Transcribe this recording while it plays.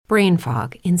brain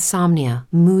fog, insomnia,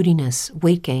 moodiness,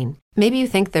 weight gain. Maybe you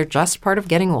think they're just part of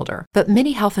getting older, but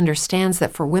MIDI Health understands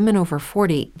that for women over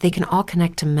 40, they can all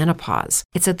connect to menopause.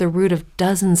 It's at the root of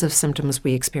dozens of symptoms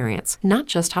we experience, not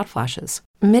just hot flashes.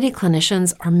 MIDI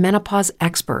clinicians are menopause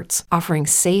experts, offering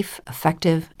safe,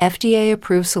 effective,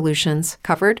 FDA-approved solutions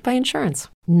covered by insurance.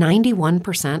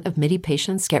 91% of MIDI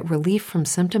patients get relief from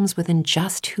symptoms within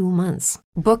just 2 months.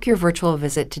 Book your virtual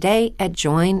visit today at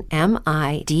joinmidi.com.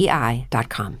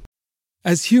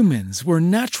 As humans, we're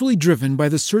naturally driven by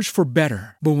the search for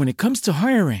better. But when it comes to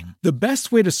hiring, the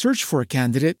best way to search for a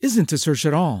candidate isn't to search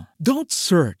at all. Don't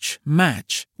search,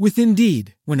 match with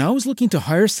Indeed. When I was looking to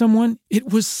hire someone,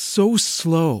 it was so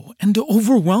slow and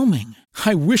overwhelming.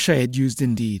 I wish I had used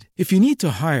Indeed. If you need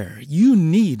to hire, you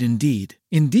need Indeed.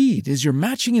 Indeed is your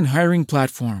matching and hiring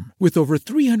platform with over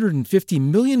 350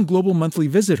 million global monthly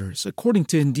visitors, according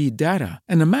to Indeed data,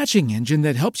 and a matching engine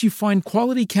that helps you find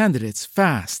quality candidates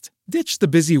fast. Ditch the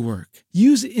busy work.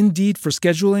 Use Indeed for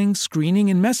scheduling,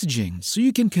 screening, and messaging so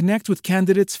you can connect with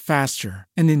candidates faster.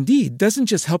 And Indeed doesn't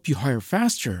just help you hire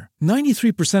faster.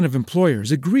 93% of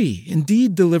employers agree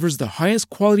Indeed delivers the highest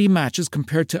quality matches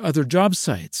compared to other job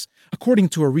sites, according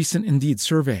to a recent Indeed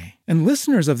survey. And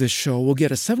listeners of this show will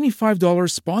get a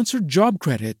 $75 sponsored job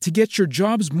credit to get your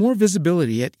jobs more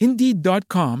visibility at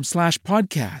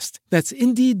Indeed.com/podcast. That's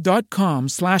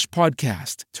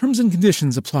Indeed.com/podcast. Terms and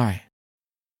conditions apply.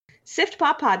 Sift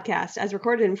Pop Podcast, as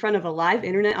recorded in front of a live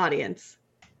internet audience.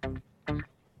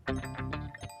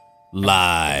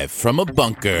 Live from a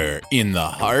bunker in the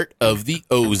heart of the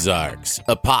Ozarks,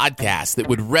 a podcast that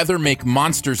would rather make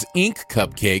Monsters, Inc.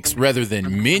 cupcakes rather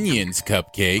than Minions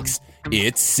cupcakes.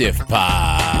 It's Sift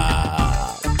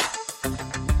Pop.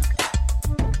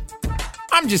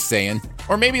 I'm just saying.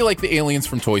 Or maybe like the aliens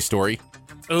from Toy Story.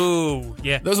 Oh,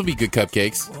 yeah. Those will be good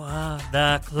cupcakes.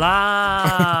 The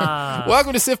class.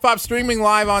 Welcome to Sift Pop, streaming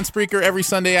live on Spreaker every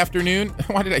Sunday afternoon.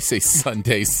 Why did I say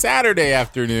Sunday? Saturday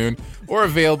afternoon. Or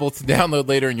available to download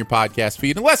later in your podcast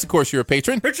feed. Unless, of course, you're a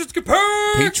patron. Patrons get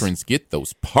perks. Patrons get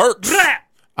those perks. Blah!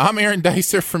 I'm Aaron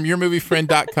Dicer from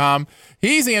YourMovieFriend.com.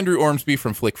 He's Andrew Ormsby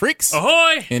from Flick Freaks.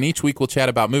 Ahoy! And each week we'll chat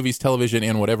about movies, television,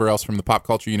 and whatever else from the pop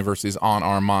culture universe is on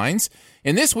our minds.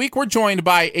 And this week we're joined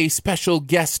by a special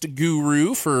guest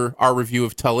guru for our review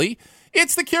of Tully.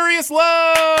 It's the Curious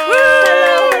Lo!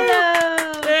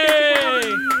 Hello! Hey!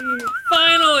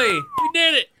 Finally! We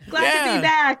did it! Glad to be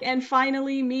back and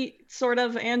finally meet sort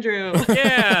of Andrew.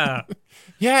 Yeah!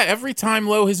 Yeah, every time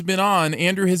Lo has been on,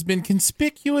 Andrew has been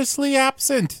conspicuously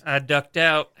absent. I ducked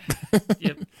out.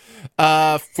 Yep.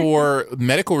 For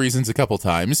medical reasons a couple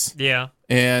times. Yeah.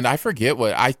 And I forget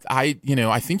what I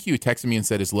think you texted me and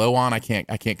said, "Is Lo on? I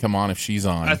can't come on if she's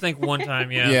on." I think one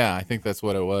time, yeah. Yeah, I think that's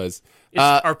what it was.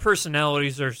 Our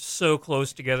personalities are so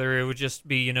close together; it would just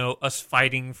be, us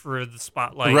fighting for the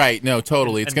spotlight. Right? No,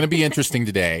 totally. It's going to be interesting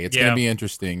today. It's Yeah. going to be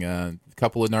interesting. A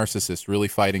couple of narcissists really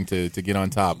fighting to get on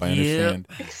top. I understand.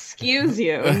 Excuse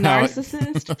you,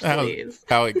 narcissist, please.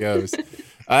 How it goes.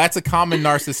 That's a common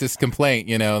narcissist complaint,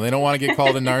 They don't want to get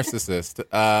called a narcissist.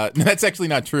 That's actually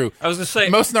not true. I was going to say...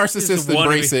 Most narcissists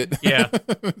embrace it. Yeah.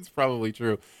 It's probably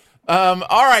true. All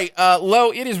right,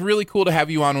 Lo, it is really cool to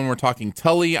have you on when we're talking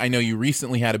Tully. I know you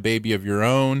recently had a baby of your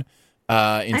own.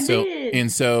 I did.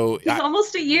 And so... He's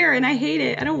almost a year, and I hate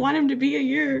it. I don't want him to be a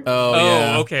year. Oh,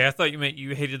 yeah. Okay. I thought you meant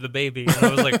you hated the baby. And I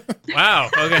was like, wow,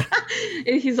 okay.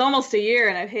 He's almost a year,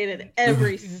 and I've hated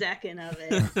every second of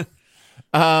it.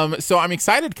 So I'm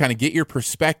excited to kind of get your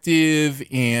perspective,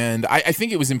 and I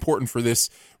think it was important for this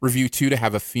review too to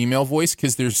have a female voice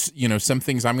because there's some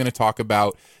things I'm going to talk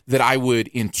about that I would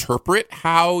interpret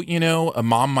how a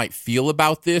mom might feel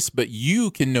about this, but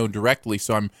you can know directly.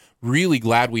 So I'm really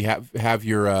glad we have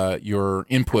your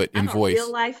input in voice. I'm a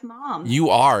real life mom.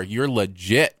 You're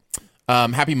legit.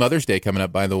 Happy Mother's Day coming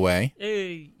up, by the way.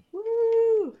 Hey.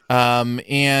 Woo!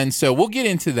 And so we'll get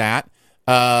into that.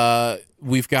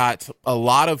 We've got a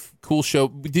lot of cool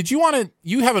show.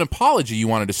 You have an apology you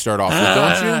wanted to start off with,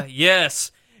 don't you?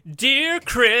 Yes. Dear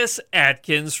Chris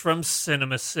Atkins from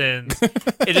CinemaSins,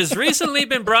 it has recently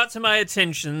been brought to my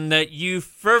attention that you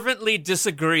fervently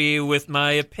disagree with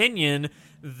my opinion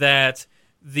that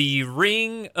the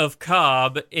ring of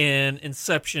Cobb in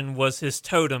Inception was his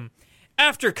totem.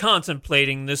 After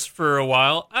contemplating this for a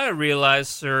while, I realized,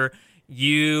 sir,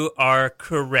 you are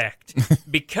correct.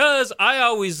 Because I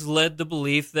always led the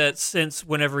belief that since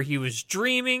whenever he was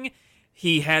dreaming,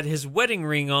 he had his wedding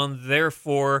ring on,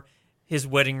 therefore his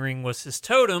wedding ring was his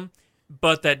totem.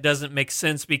 But that doesn't make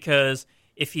sense because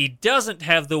if he doesn't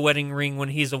have the wedding ring when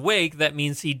he's awake, that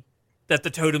means that the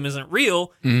totem isn't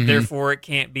real. Mm-hmm. Therefore, it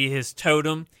can't be his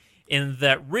totem. And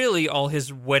that really all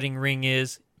his wedding ring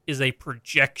is is a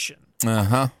projection.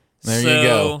 There So, you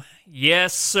go.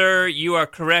 yes, sir, you are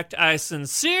correct. I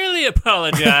sincerely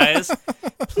apologize.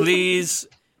 Please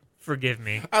forgive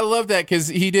me. I love that because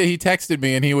he texted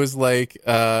me and he was like,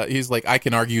 I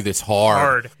can argue this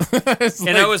hard.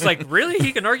 And I was like, really?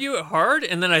 He can argue it hard?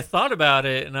 And then I thought about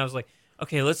it and I was like,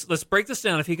 okay, let's break this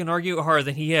down. If he can argue it hard,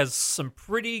 then he has some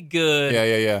pretty good.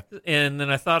 Yeah. And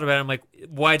then I thought about it. I'm like,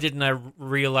 why didn't I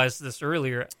realize this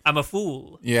earlier? I'm a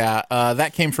fool. Yeah,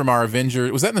 that came from our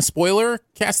Avenger. Was that in the spoiler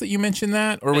cast that you mentioned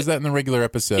that, or was that in the regular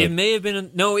episode? It may have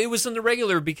been. No, it was in the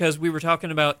regular because we were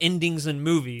talking about endings in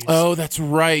movies. Oh, that's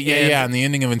right. Yeah, and the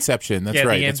ending of Inception. That's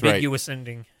right. The That's right. ambiguous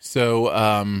ending.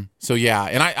 So yeah,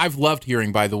 and I've loved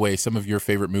hearing, by the way, some of your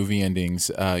favorite movie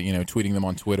endings. Tweeting them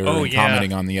on Twitter and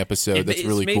commenting on the episode. That's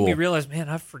really cool. It made me realize, man,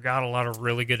 I forgot a lot of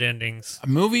really good endings.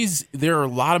 Movies. There are a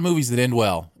lot of movies that end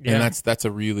well, and that's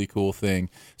a really cool thing.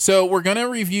 So we're gonna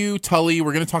review Tully.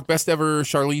 We're gonna talk best ever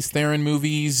Charlize Theron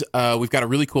movies. We've got a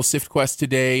really cool Sift Quest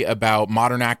today about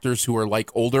modern actors who are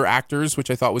like older actors, which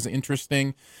I thought was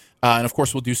interesting. And of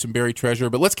course, we'll do some buried treasure.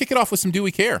 But let's kick it off with some Do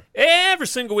We Care? Every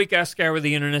single week, I scour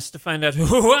the internet to find out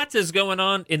what is going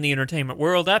on in the entertainment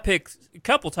world. I pick a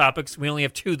couple topics. We only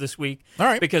have 2 this week. All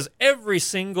right. Because every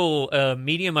single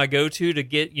medium I go to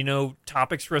get,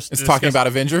 topics for us to discuss talking about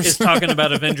Avengers? is talking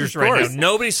about Avengers right now.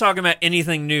 Nobody's talking about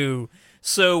anything new.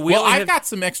 So I've got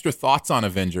some extra thoughts on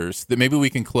Avengers that maybe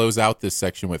we can close out this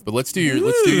section with. But let's do your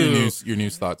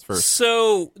news thoughts first.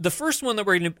 So the first one that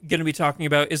we're going to be talking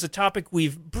about is a topic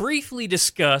we've briefly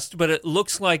discussed, but it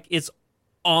looks like it's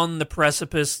on the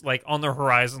precipice, like on the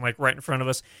horizon, like right in front of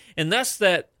us. And that's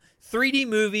that 3D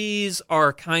movies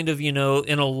are kind of, in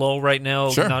a lull right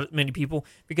now. Sure. Not many people,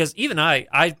 because even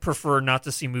I prefer not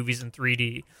to see movies in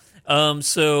 3D.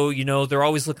 So, they're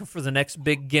always looking for the next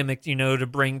big gimmick, to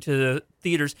bring to the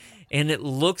theaters. And it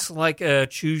looks like a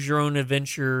Choose Your Own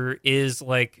Adventure is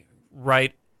like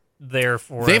right there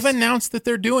for us. They've announced that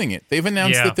they're doing it. They've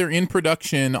announced that they're in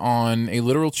production on a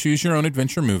literal Choose Your Own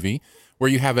Adventure movie where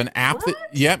you have an app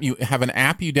you have an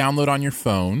app you download on your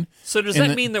phone. So does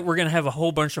that mean that we're going to have a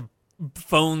whole bunch of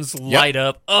phones light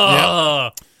up?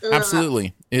 Ugh. Yep.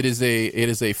 Absolutely. It is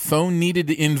a phone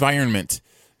needed environment.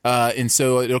 And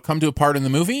so it'll come to a part in the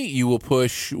movie. You will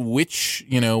push which,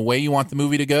 way you want the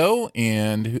movie to go,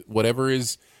 and whatever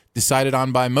is decided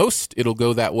on by most, it'll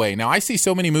go that way. Now, I see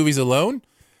so many movies alone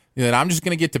that I'm just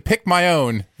going to get to pick my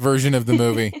own version of the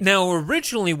movie. Now,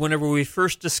 originally, whenever we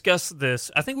first discussed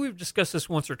this, I think we've discussed this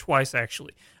once or twice,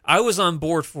 actually. I was on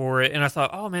board for it, and I thought,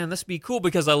 oh, man, this would be cool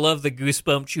because I love the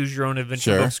Goosebump Choose Your Own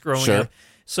Adventure books growing up.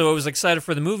 So I was excited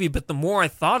for the movie, but the more I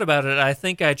thought about it, I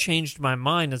think I changed my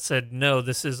mind and said, no,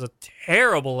 this is a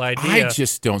terrible idea. I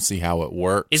just don't see how it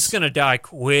works. It's going to die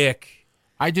quick.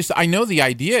 I know the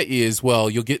idea is, well,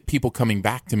 you'll get people coming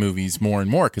back to movies more and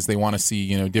more because they want to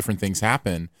see, different things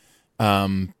happen.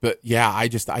 But yeah, I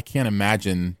can't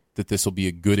imagine that this will be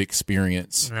a good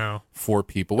experience for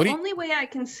people. The only way I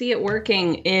can see it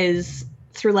working is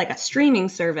through like a streaming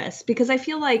service, because I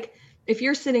feel like if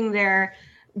you're sitting there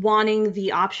wanting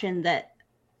the option that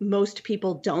most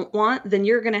people don't want, then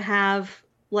you're going to have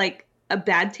like a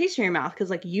bad taste in your mouth because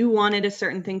like you wanted a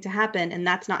certain thing to happen and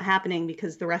that's not happening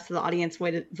because the rest of the audience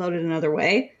voted another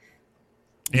way.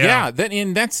 Yeah,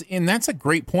 that's a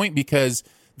great point, because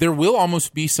there will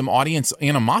almost be some audience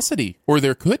animosity, or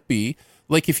there could be.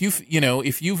 Like if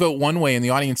you vote one way and the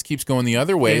audience keeps going the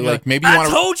other way, like maybe you want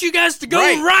to. I told you guys to go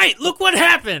right. Look what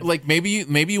happened. Like maybe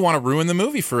you want to ruin the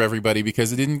movie for everybody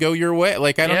because it didn't go your way.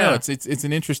 Like I don't know. It's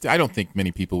an interesting. I don't think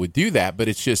many people would do that, but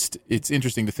it's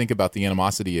interesting to think about the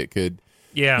animosity it could.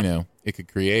 It could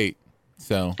create.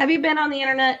 So have you been on the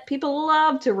internet? People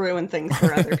love to ruin things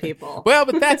for other people. Well,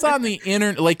 but that's on the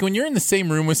internet. Like when you're in the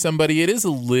same room with somebody, it is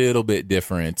a little bit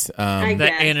different. The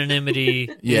anonymity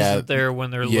isn't there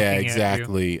when they're looking at you. Yeah,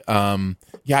 exactly.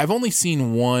 I've only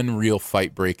seen one real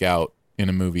fight break out in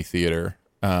a movie theater.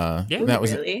 That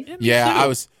was really?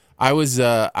 Yeah, I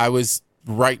was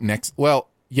right next. Well,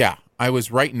 yeah, I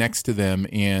was right next to them,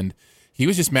 and he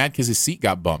was just mad because his seat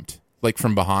got bumped, like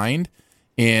from behind.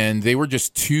 And they were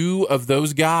just 2 of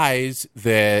those guys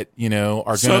that, are going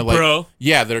to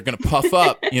that are going to puff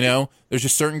up, There's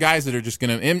just certain guys that are just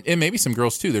going to, and maybe some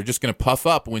girls too, they're just going to puff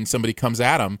up when somebody comes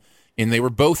at them. And they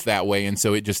were both that way. And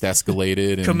so it just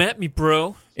escalated. And, come at me,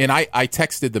 bro. And I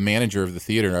texted the manager of the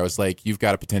theater. I was like, you've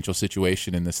got a potential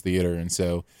situation in this theater. And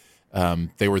so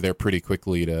they were there pretty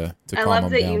quickly to calm them down. I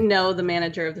love that you know the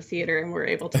manager of the theater and were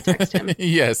able to text him.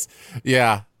 Yes.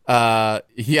 Yeah.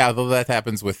 Though that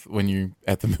happens when you're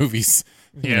at the movies,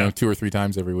 2 or 3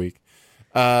 times every week.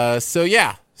 So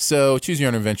Choose Your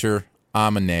Own Adventure.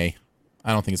 I'm a nay.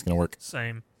 I don't think it's going to work.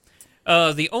 Same.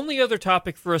 The only other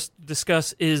topic for us to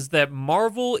discuss is that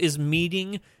Marvel is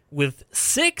meeting with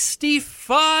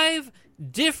 65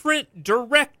 different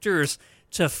directors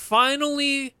to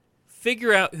finally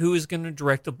figure out who is going to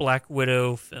direct the Black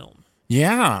Widow film.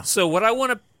 Yeah. So what I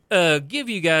want to give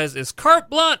you guys is carte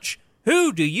blanche.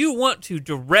 Who do you want to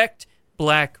direct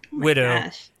Black Widow?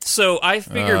 Gosh. So I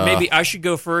figured maybe I should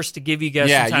go first to give you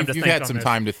guys some time to think. You've had some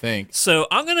time to think. So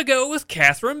I'm going to go with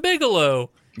Catherine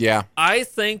Bigelow. Yeah. I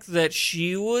think that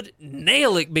she would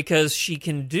nail it because she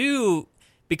can do,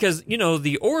 because, you know,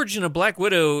 the origin of Black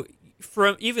Widow,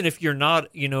 from even if you're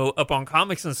not, you know, up on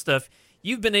comics and stuff,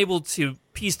 you've been able to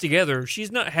piece together.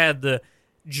 She's not had the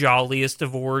jolliest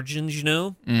of origins, you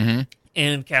know? Mm-hmm.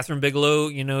 And Catherine Bigelow,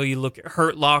 you know, you look at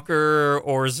Hurt Locker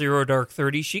or Zero Dark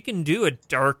 30, she can do a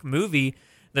dark movie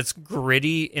that's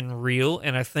gritty and real,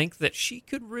 and I think that she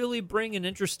could really bring an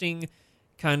interesting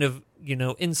kind of, you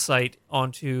know, insight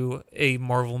onto a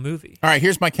Marvel movie. All right,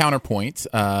 here's my counterpoint.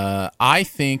 I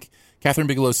think Catherine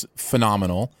Bigelow's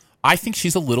phenomenal. I think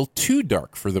she's a little too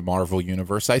dark for the Marvel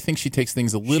universe. I think she takes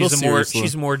things a little seriously.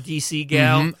 She's a more DC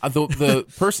gal. Mm-hmm. The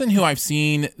person who I've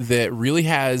seen that really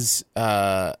has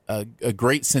a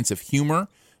great sense of humor,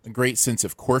 a great sense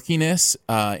of quirkiness,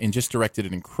 and just directed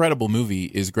an incredible movie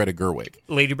is Greta Gerwig.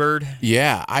 Lady Bird.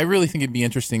 Yeah, I really think it'd be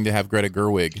interesting to have Greta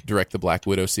Gerwig direct the Black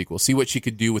Widow sequel. See what she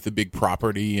could do with a big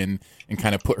property and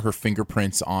kind of put her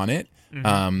fingerprints on it.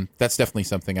 Mm-hmm. That's definitely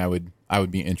something I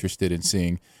would be interested in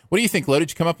seeing. What do you think, Lo? Did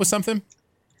you come up with something?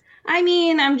 I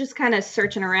mean, I'm just kind of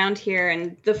searching around here,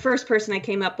 and the first person I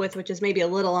came up with, which is maybe a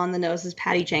little on the nose, is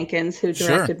Patty Jenkins, who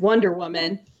directed Wonder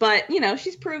Woman. But, you know,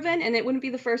 she's proven, and it wouldn't be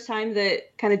the first time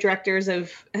that kind of directors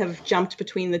have jumped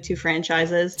between the two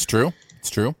franchises. It's true.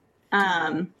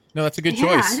 No, that's a good choice.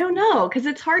 Yeah, I don't know, because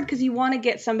it's hard because you want to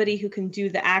get somebody who can do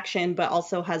the action, but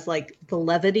also has, like, the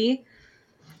levity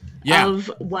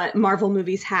of what Marvel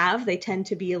movies have. They tend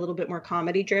to be a little bit more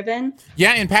comedy driven.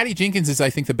 Yeah, and Patty Jenkins is,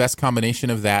 I think, the best combination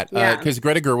of that, because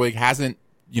Greta Gerwig hasn't,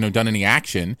 you know, done any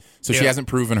action, so she hasn't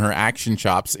proven her action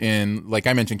chops. And like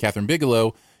I mentioned, Catherine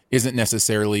Bigelow isn't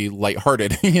necessarily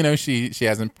lighthearted. You know, she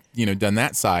hasn't, you know, done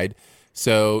that side.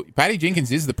 So Patty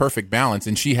Jenkins is the perfect balance,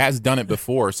 and she has done it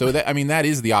before. So that, I mean, that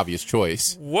is the obvious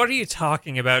choice. What are you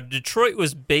talking about? Detroit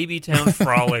was Babytown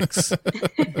Frolics.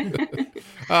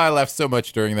 Oh, I laughed so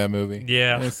much during that movie.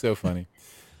 Yeah. It's so funny.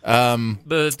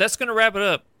 But that's going to wrap it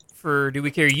up for Do We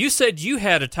Care? You said you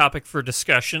had a topic for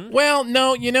discussion. Well,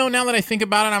 no, you know, now that I think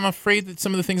about it, I'm afraid that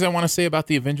some of the things I want to say about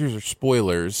the Avengers are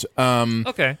spoilers.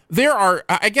 Okay.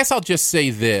 I guess I'll just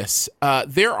say this.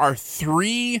 There are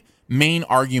 3 main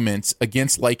arguments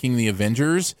against liking the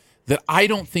Avengers that I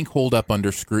don't think hold up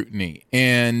under scrutiny.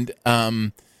 And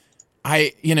one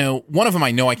of them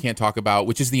I know I can't talk about,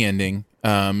 which is the ending.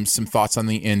 Some thoughts on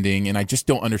the ending, and I just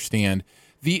don't understand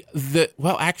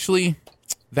well, actually,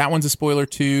 that one's a spoiler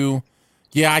too.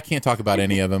 Yeah, I can't talk about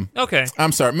any of them. Okay.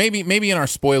 I'm sorry. Maybe in our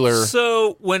spoiler.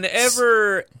 So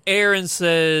whenever Aaron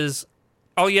says,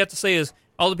 all you have to say is,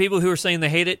 all the people who are saying they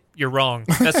hate it, you're wrong.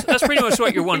 That's pretty much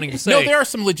what you're wanting to say. No, there are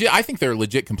some I think there are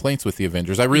legit complaints with the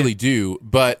Avengers. I really do.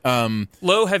 But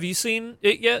Lo, have you seen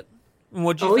it yet?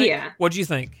 What'd you think? Yeah. What'd you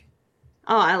think?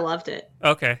 Oh, I loved it.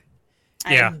 Okay.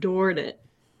 I adored it.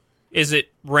 Is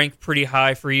it ranked pretty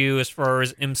high for you as far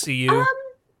as MCU?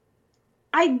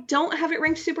 I don't have it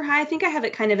ranked super high. I think I have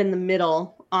it kind of in the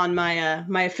middle on my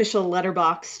my official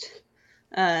Letterboxd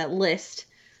list.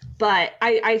 But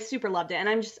I super loved it, and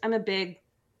I'm a big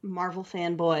Marvel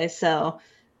fanboy, so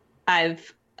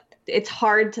it's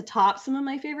hard to top some of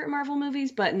my favorite Marvel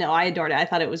movies, but no, I adored it. I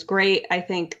thought it was great. I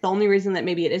think the only reason that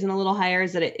maybe it isn't a little higher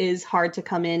is that it is hard to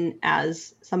come in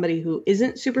as somebody who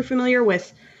isn't super familiar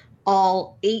with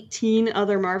all 18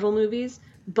 other Marvel movies,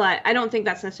 but I don't think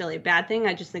that's necessarily a bad thing.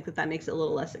 I just think that makes it a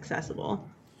little less accessible.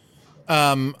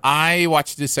 I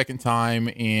watched it a second time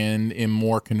and am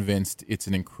more convinced it's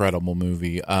an incredible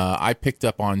movie. I picked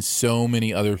up on so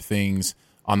many other things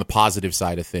on the positive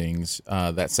side of things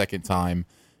that second time.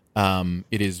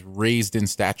 It is raised in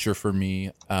stature for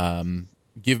me.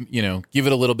 Give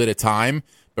it a little bit of time,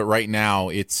 but right now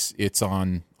it's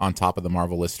on top of the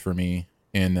Marvel list for me,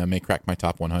 and may crack my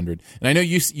top 100. And I know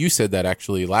you said that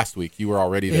actually last week. You were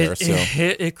already there.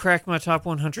 It cracked my top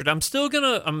 100. I'm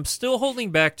still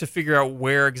holding back to figure out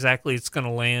where exactly it's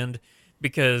gonna land,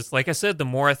 because like I said, the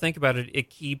more I think about it, it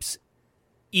keeps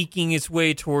eking its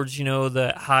way towards,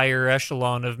 the higher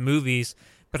echelon of movies.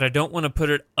 But I don't want to put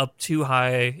it up too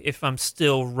high if I'm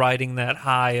still riding that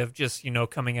high of just,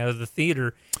 coming out of the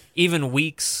theater. Even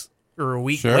weeks or a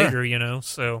week Sure. later, you know.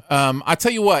 So I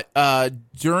tell you what,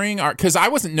 during because I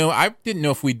didn't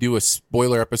know if we'd do a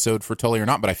spoiler episode for Tully or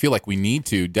not, but I feel like we need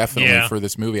to definitely for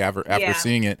this movie after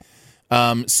seeing it.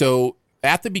 So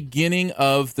at the beginning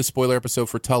of the spoiler episode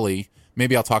for Tully,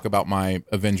 maybe I'll talk about my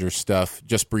Avengers stuff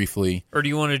just briefly. Or do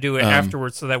you want to do it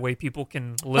afterwards so that way people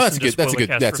can listen That's to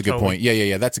Spoilercast That's a good Tully? point.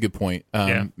 Yeah. That's a good point.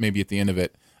 Maybe at the end of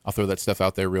it, I'll throw that stuff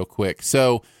out there real quick.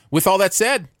 So with all that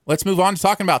said, let's move on to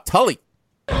talking about Tully.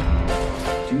 Do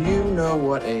you know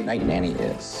what a night nanny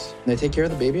is? They take care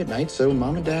of the baby at night so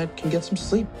mom and dad can get some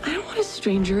sleep. I don't want a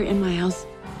stranger in my house.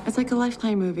 It's like a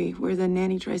Lifetime movie where the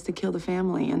nanny tries to kill the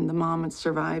family and the mom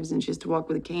survives and she has to walk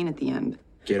with a cane at the end.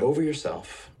 Get over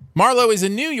yourself. Marlo is a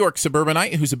New York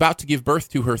suburbanite who's about to give birth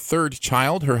to her third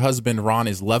child. Her husband, Ron,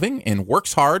 is loving and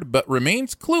works hard, but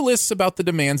remains clueless about the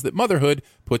demands that motherhood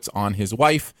puts on his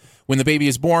wife. When the baby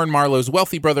is born, Marlo's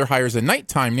wealthy brother hires a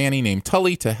nighttime nanny named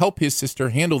Tully to help his sister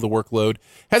handle the workload.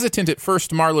 Hesitant at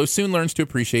first, Marlo soon learns to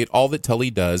appreciate all that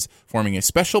Tully does, forming a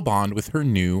special bond with her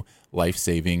new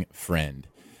life-saving friend.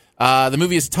 The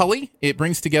movie is Tully. It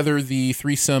brings together the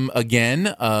threesome again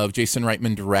of Jason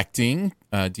Reitman directing,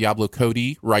 Diablo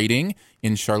Cody writing,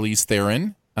 and Charlize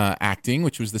Theron acting,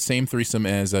 which was the same threesome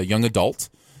as Young Adult.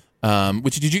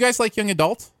 Did you guys like Young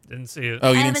Adult? Didn't see it.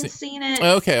 Oh, you I didn't haven't seen it.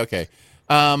 Okay.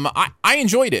 I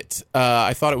enjoyed it.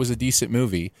 I thought it was a decent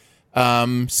movie.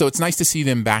 So it's nice to see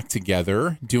them back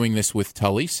together doing this with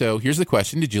Tully. So here's the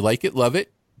question. Did you like it, love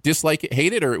it, dislike it,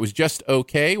 hate it, or it was just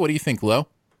okay? What do you think, Lo?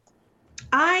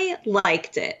 I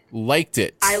liked it. Liked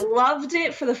it. I loved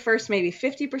it for the first maybe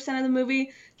 50% of the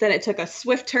movie. Then it took a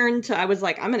swift turn to I was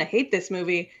like, I'm going to hate this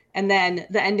movie. And then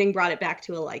the ending brought it back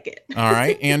to a like it. All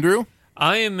right. Andrew?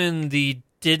 I am in the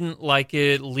didn't like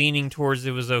it, leaning towards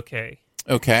it was okay.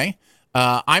 Okay.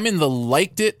 I'm in the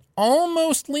liked it,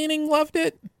 almost leaning loved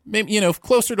it. Maybe,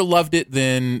 closer to loved it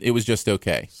than it was just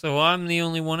okay. So I'm the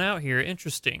only one out here.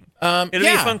 Interesting. It'll be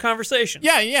a fun conversation.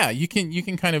 Yeah. You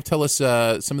can kind of tell us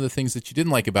some of the things that you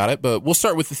didn't like about it, but we'll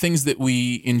start with the things that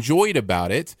we enjoyed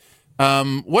about it.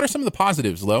 What are some of the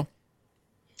positives, Lo?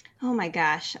 Oh my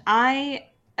gosh.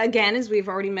 Again, as we've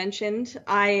already mentioned,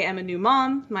 I am a new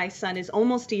mom. My son is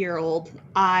almost a year old.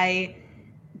 I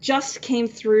just came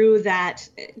through that.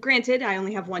 Granted, I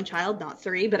only have one child, not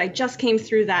three, but I just came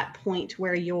through that point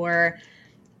where you're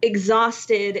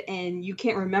exhausted and you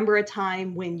can't remember a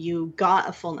time when you got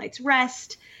a full night's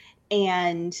rest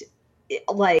and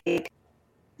like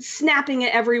snapping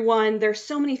at everyone. There's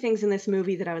so many things in this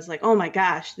movie that I was like, oh my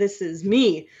gosh, this is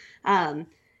me.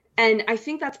 And I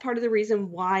think that's part of the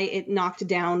reason why it knocked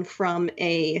down from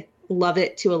a love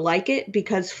it to a like it,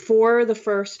 because for the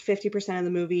first 50% of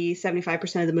the movie,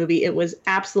 75% of the movie, it was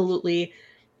absolutely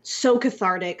so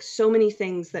cathartic. So many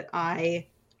things that I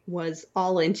was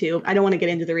all into. I don't want to get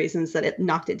into the reasons that it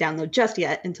knocked it down though just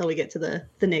yet until we get to the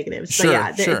negatives. Sure,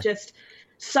 but yeah, just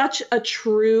such a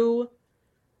true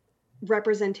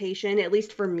representation, at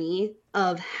least for me,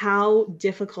 of how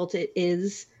difficult it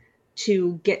is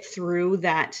to get through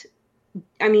that.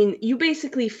 I mean, you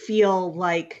basically feel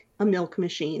like a milk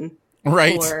machine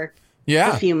right. for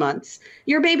a few months.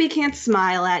 Your baby can't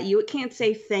smile at you. It can't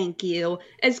say thank you.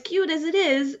 As cute as it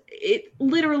is, it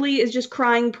literally is just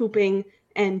crying, pooping,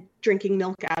 and drinking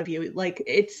milk out of you. Like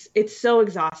it's so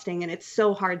exhausting, and it's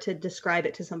so hard to describe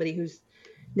it to somebody who's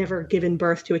never given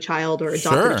birth to a child or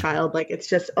adopted a child. Like it's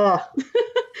just,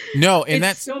 no, and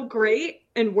that's so great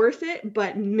and worth it,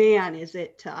 but man, is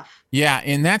it tough. Yeah,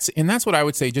 and that's what I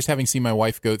would say, just having seen my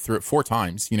wife go through it 4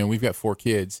 times. We've got 4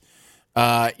 kids.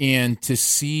 And to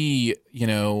see,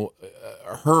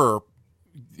 her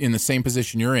in the same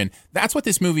position you're in, that's what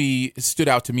this movie stood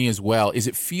out to me as well, is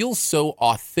it feels so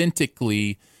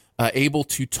authentically able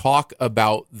to talk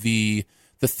about the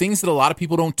things that a lot of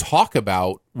people don't talk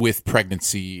about with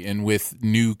pregnancy and with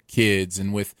new kids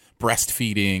and with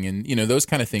breastfeeding and, those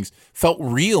kind of things. Felt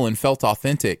real and felt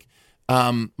authentic.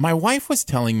 My wife was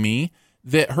telling me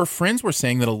that her friends were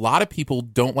saying that a lot of people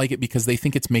don't like it because they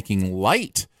think it's making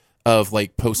light of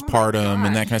like postpartum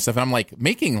and that kind of stuff. And I'm like,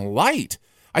 making light?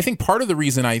 I think part of the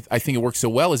reason I think it works so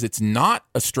well is it's not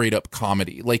a straight up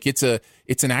comedy. Like it's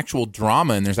an actual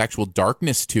drama and there's actual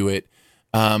darkness to it.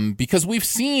 Because we've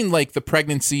seen like the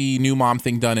pregnancy new mom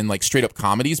thing done in like straight up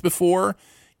comedies before.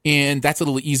 And that's a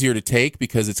little easier to take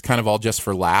because it's kind of all just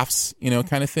for laughs,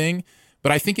 kind of thing.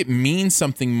 But I think it means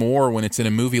something more when it's in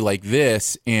a movie like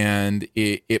this and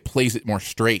it plays it more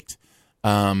straight.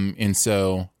 And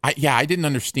so I didn't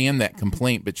understand that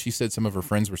complaint, but she said some of her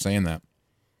friends were saying that.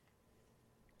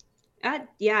 I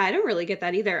don't really get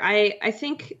that either. I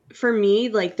think for me,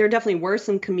 like there definitely were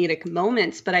some comedic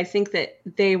moments, but I think that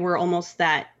they were almost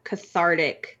that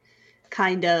cathartic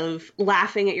kind of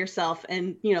laughing at yourself.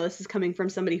 And, you know, this is coming from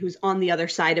somebody who's on the other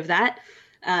side of that.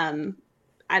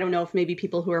 I don't know if maybe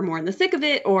people who are more in the thick of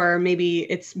it, or maybe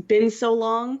it's been so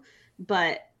long,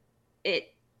 but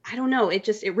I don't know.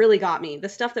 It really got me. The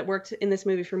stuff that worked in this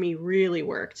movie for me really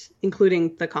worked,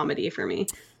 including the comedy for me.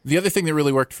 The other thing that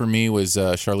really worked for me was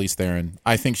Charlize Theron.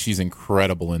 I think she's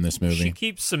incredible in this movie. She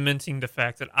keeps cementing the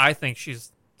fact that I think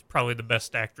she's probably the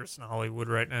best actress in Hollywood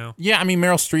right now. Yeah, I mean,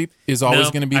 Meryl Streep is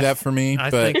always going to be that for me. I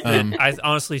but think that I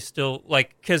honestly still,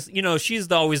 like, because, you know,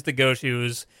 she's always the go-to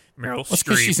is Meryl Streep.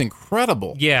 Because she's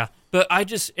incredible. Yeah, but I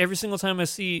just, every single time I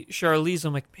see Charlize,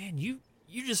 I'm like, man, you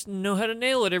just know how to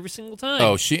nail it every single time.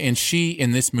 Oh, she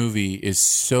in this movie is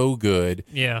so good.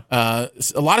 Yeah. A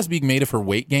lot is being made of her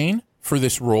weight gain for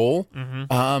this role.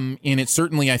 Mm-hmm. And it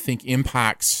certainly, I think,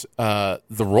 impacts the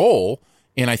role.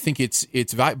 And I think it's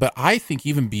but I think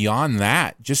even beyond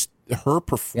that, just her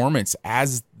performance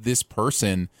as this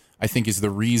person, I think, is the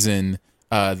reason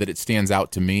that it stands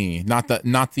out to me. Not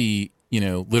the you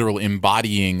know, literal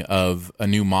embodying of a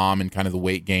new mom and kind of the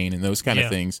weight gain and those kind of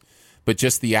things, but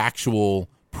just the actual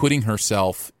putting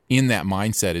herself in that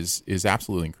mindset is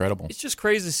absolutely incredible. It's just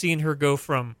crazy seeing her go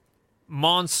from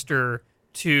monster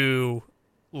to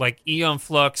like Aeon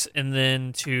Flux and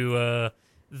then to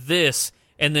this,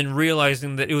 and then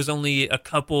realizing that it was only a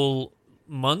couple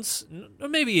months, or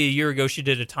maybe a year ago, she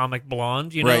did Atomic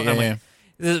Blonde. You know, right? Yeah,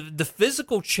 The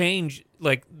physical change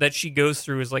like that she goes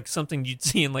through is like something you'd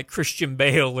see in like Christian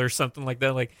Bale or something like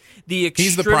that. Like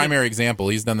he's the primary example.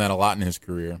 He's done that a lot in his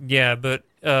career. Yeah, but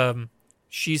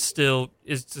she still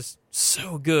is just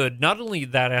so good. Not only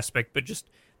that aspect, but just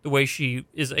the way she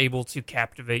is able to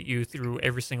captivate you through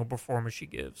every single performance she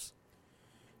gives.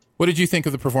 What did you think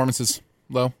of the performances,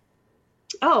 Lo?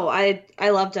 Oh, I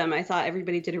loved them. I thought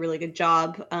everybody did a really good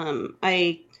job.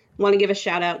 I want to give a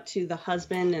shout out to the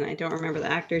husband, and I don't remember the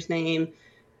actor's name.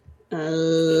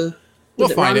 Was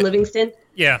it Ron Livingston?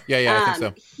 Yeah, I think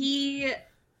so.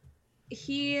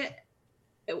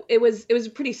 It was a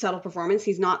pretty subtle performance.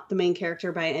 He's not the main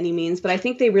character by any means, but I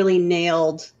think they really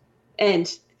nailed. And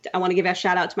I want to give a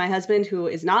shout out to my husband, who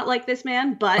is not like this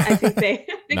man, but I think they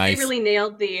nice. They really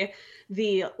nailed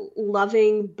the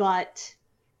loving but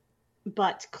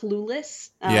clueless.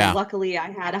 Luckily,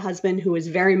 I had a husband who has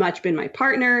very much been my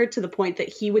partner, to the point that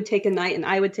he would take a night and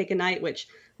I would take a night, which,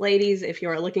 ladies, if you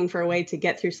are looking for a way to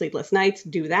get through sleepless nights,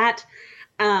 do that.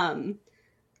 Because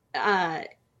I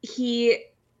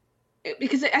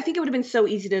think it would have been so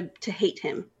easy to hate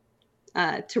him,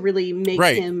 to really make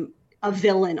him a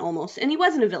villain almost. And he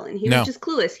wasn't a villain. He was just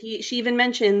clueless. She even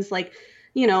mentions, like,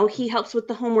 you know, he helps with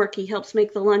the homework, he helps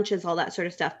make the lunches, all that sort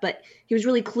of stuff. But he was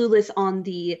really clueless on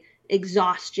the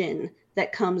exhaustion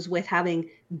that comes with having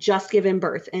just given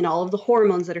birth, and all of the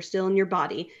hormones that are still in your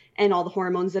body, and all the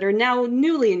hormones that are now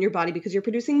newly in your body because you're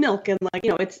producing milk. And, like,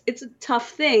 you know, it's a tough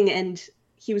thing. And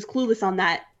he was clueless on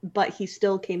that, but he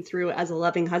still came through as a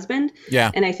loving husband. Yeah.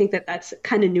 And I think that that's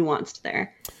kind of nuanced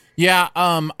there. Yeah.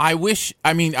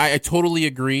 I totally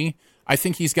agree. I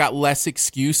think he's got less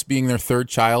excuse being their third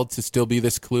child to still be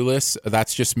this clueless.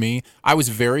 That's just me. I was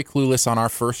very clueless on our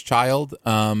first child.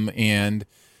 And,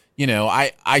 you know,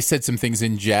 I said some things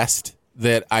in jest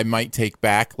that I might take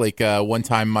back. Like one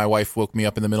time my wife woke me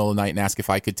up in the middle of the night and asked if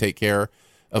I could take care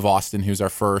of Austin, who's our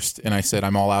first. And I said,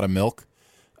 I'm all out of milk.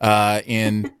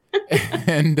 And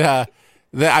that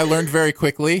I learned very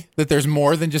quickly that there's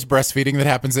more than just breastfeeding that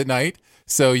happens at night.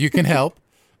 So you can help.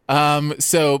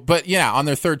 But yeah, on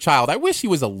their third child, I wish he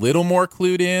was a little more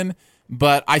clued in,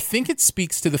 but I think it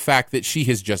speaks to the fact that she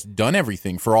has just done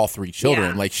everything for all three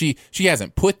children. Yeah. Like she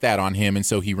hasn't put that on him. And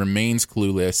so he remains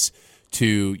clueless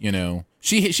to, you know,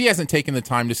 she hasn't taken the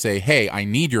time to say, hey, I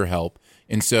need your help.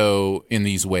 And so in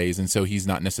these ways, and so he's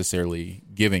not necessarily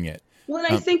giving it. Well,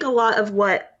 and I think a lot of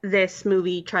what this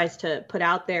movie tries to put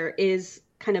out there is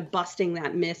kind of busting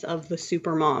that myth of the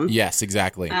super mom. Yes,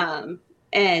 exactly.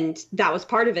 And that was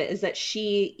part of it, is that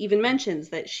she even mentions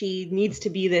that she needs to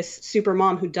be this super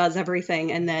mom who does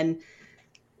everything. And then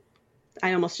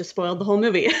I almost just spoiled the whole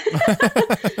movie.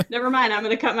 Never mind. I'm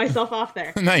going to cut myself off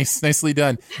there. Nice. Nicely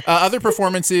done. Other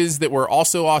performances that were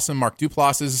also awesome. Mark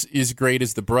Duplass is great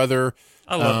as the brother.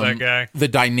 I love that guy. The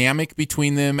dynamic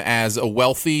between them as a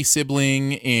wealthy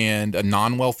sibling and a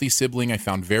non-wealthy sibling I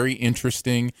found very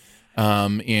interesting.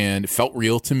 And felt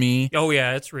real to me. Oh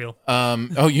yeah, it's real.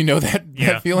 You know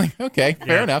that feeling? Okay,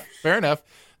 fair enough.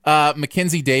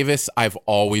 Mackenzie Davis, I've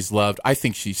always loved. I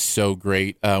think she's so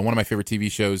great. One of my favorite TV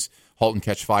shows, *Halt and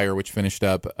Catch Fire*, which finished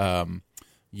up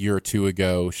year or two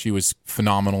ago. She was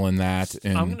phenomenal in that.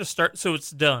 And I'm going to start. So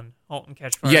it's done. *Halt and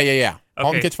Catch Fire*. Yeah. *Halt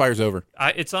and Okay. Catch Fire's over.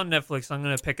 It's on Netflix. I'm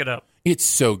going to pick it up. It's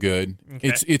so good.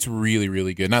 Okay. It's really,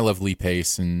 really good. And I love Lee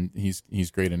Pace, and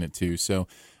he's great in it too. So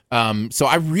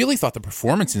I really thought the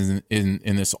performances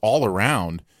in this all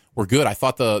around were good. I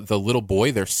thought the little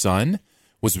boy, their son,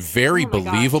 was very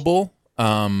believable.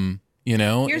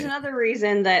 Here's another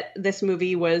reason that this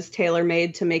movie was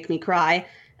tailor-made to make me cry.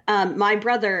 My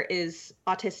brother is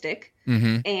autistic,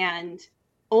 and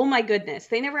oh my goodness,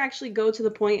 they never actually go to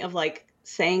the point of like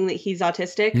saying that he's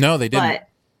autistic. No, they didn't. But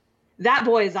that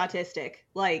boy is autistic.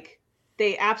 Like,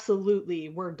 they absolutely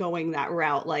were going that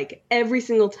route. Like, every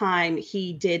single time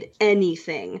he did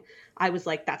anything, I was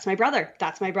like, that's my brother.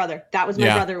 That's my brother. That was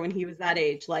my brother when he was that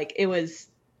age. Like, it was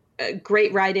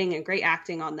great writing and great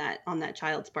acting on that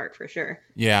child's part for sure.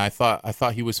 Yeah, I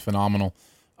thought he was phenomenal.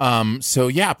 So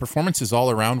yeah, performances all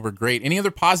around were great. Any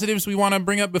other positives we want to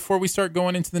bring up before we start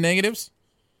going into the negatives?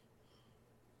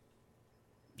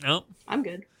 No, I'm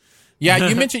good. Yeah,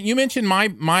 you mentioned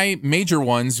my major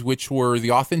ones, which were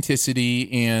the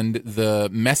authenticity and the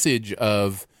message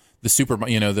of the super,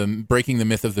 the breaking the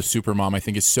myth of the supermom. I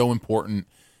think is so important.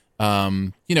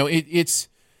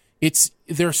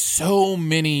 There's so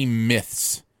many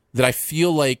myths that I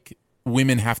feel like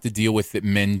women have to deal with that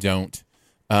men don't.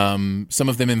 Some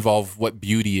of them involve what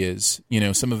beauty is.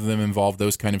 Some of them involve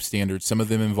those kind of standards. Some of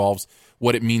them involves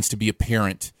what it means to be a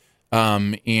parent.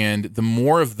 And the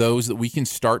more of those that we can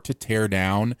start to tear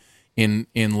down and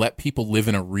let people live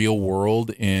in a real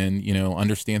world and,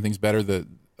 understand things better,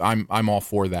 I'm all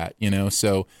for that,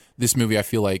 So this movie, I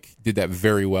feel like, did that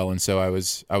very well. And so I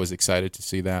was excited to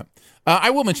see that. I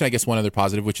will mention, I guess, one other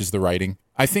positive, which is the writing.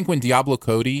 I think when Diablo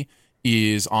Cody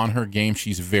is on her game,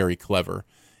 she's very clever.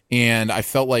 And I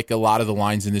felt like a lot of the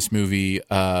lines in this movie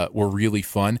were really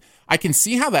fun. I can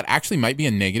see how that actually might be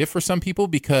a negative for some people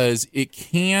because it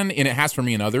can, and it has for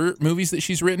me in other movies that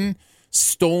she's written,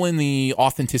 stolen the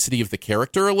authenticity of the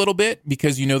character a little bit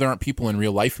because, there aren't people in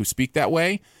real life who speak that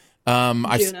way.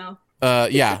 Juno.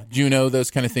 Juno, those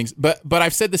kind of things. But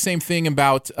I've said the same thing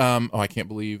about, I can't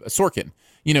believe, Sorkin.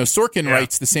 Sorkin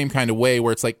writes the same kind of way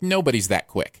where it's like nobody's that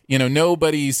quick.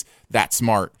 Nobody's that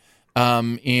smart.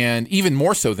 And even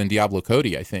more so than Diablo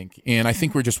Cody, I think. And I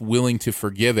think we're just willing to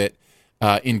forgive it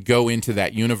and go into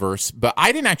that universe. But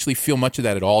I didn't actually feel much of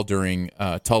that at all during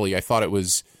Tully. I thought it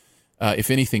was, if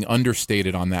anything,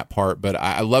 understated on that part. But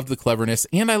I loved the cleverness,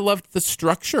 and I loved the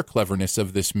structure cleverness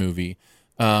of this movie.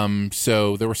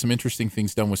 So there were some interesting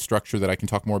things done with structure that I can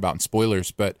talk more about in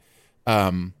spoilers. But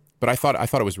I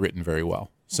thought it was written very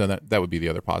well. So that would be the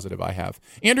other positive I have.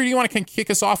 Andrew, do you want to kick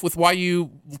us off with why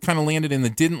you kind of landed in the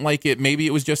didn't like it? Maybe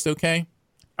it was just okay?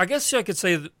 I guess I could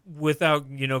say that without,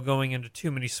 going into too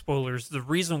many spoilers, the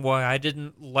reason why I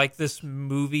didn't like this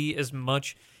movie as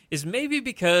much is maybe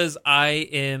because I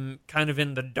am kind of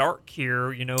in the dark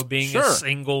here, being a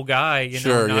single guy.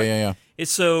 Yeah.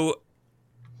 So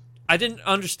I didn't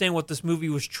understand what this movie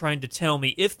was trying to tell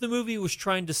me. If the movie was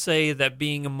trying to say that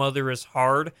being a mother is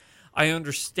hard, I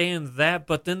understand that,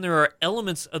 but then there are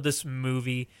elements of this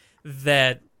movie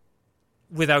that,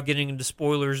 without getting into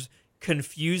spoilers,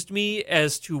 confused me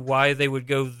as to why they would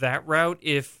go that route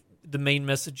if the main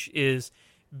message is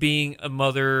being a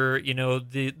mother,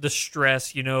 the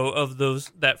stress, of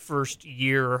that first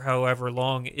year or however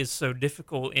long is so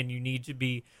difficult, and you need to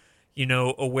be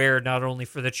aware not only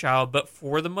for the child but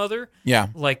for the mother. Yeah.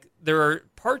 Like, there are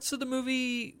parts of the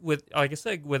movie with, like I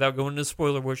said, without going into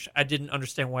spoiler, which I didn't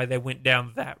understand why they went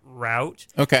down that route.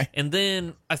 Okay. And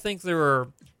then I think there are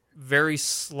very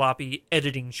sloppy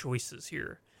editing choices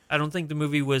here. I don't think the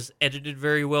movie was edited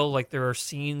very well. Like, there are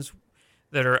scenes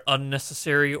that are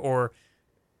unnecessary, or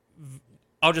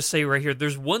I'll just say right here,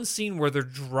 there's one scene where they're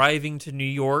driving to New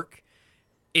York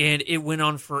and it went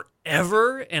on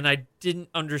forever, and I didn't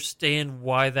understand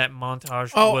why that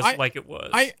montage was like it was.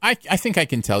 I think I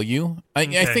can tell you. I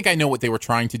think I know what they were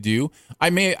trying to do. I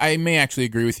may actually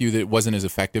agree with you that it wasn't as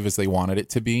effective as they wanted it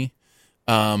to be.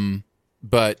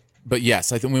 But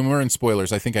yes, I think when we're in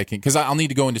spoilers, I think I can, because I'll need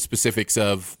to go into specifics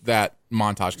of that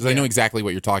montage because I know exactly what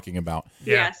you're talking about.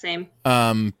 Yeah, same.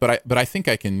 But I think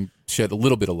I can shed a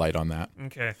little bit of light on that.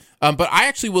 Okay. But I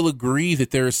actually will agree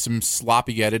that there is some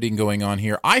sloppy editing going on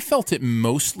here. I felt it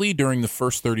mostly during the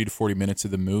first 30 to 40 minutes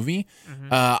of the movie. Mm-hmm.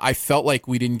 I felt like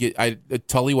we didn't get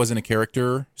Tully wasn't a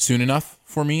character soon enough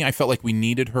for me. I felt like we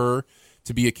needed her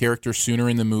to be a character sooner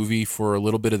in the movie for a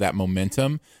little bit of that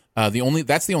momentum.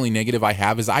 That's the only negative I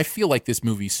have is I feel like this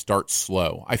movie starts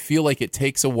slow. I feel like it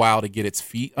takes a while to get its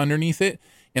feet underneath it.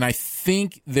 And I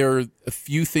think there are a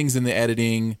few things in the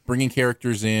editing, bringing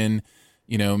characters in,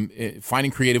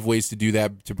 finding creative ways to do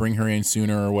that, to bring her in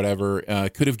sooner or whatever,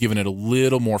 could have given it a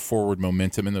little more forward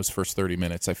momentum in those first 30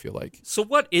 minutes, I feel like. So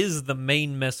what is the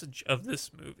main message of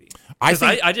this movie? I Because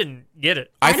think- I didn't get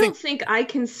it. I don't think I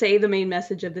can say the main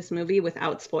message of this movie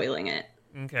without spoiling it.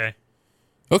 Okay.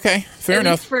 Okay, fair At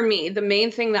enough. least for me, the main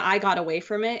thing that I got away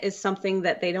from it is something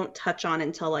that they don't touch on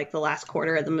until like the last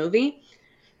quarter of the movie.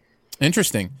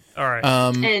 Interesting. All right.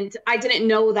 And I didn't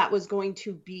know that was going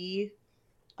to be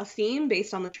a theme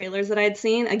based on the trailers that I had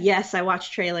seen. Yes, I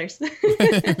watched trailers.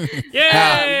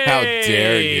 Yay! How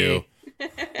dare you?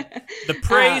 The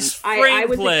praise frame I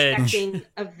was pledge. expecting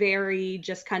a very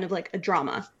just kind of like a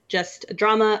drama. Just a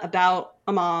drama about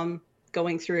a mom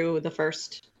going through the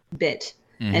first bit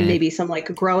and maybe some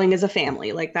like growing as a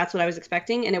family. Like that's what I was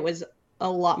expecting. And it was a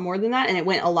lot more than that. And it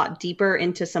went a lot deeper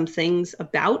into some things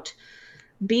about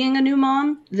being a new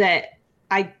mom that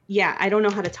I don't know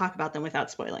how to talk about them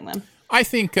without spoiling them. I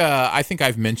think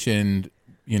I've mentioned,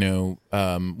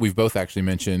 we've both actually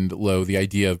mentioned, Lo, the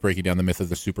idea of breaking down the myth of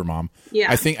the supermom.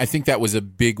 Yeah. I think that was a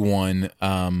big one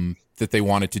that they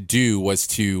wanted to do, was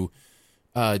to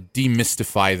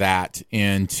demystify that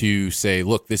and to say,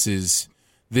 look, this is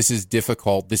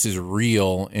difficult, this is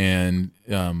real, and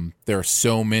there are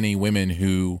so many women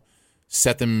who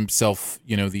set themselves,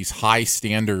 these high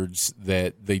standards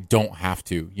that they don't have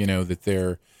to, that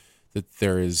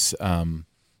there is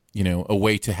a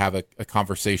way to have a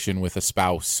conversation with a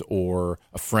spouse or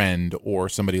a friend or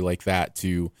somebody like that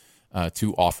to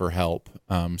offer help.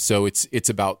 So it's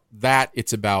about that.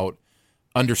 It's about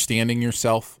understanding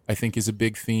yourself, I think, is a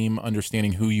big theme.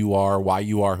 Understanding who you are, why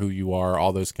you are who you are,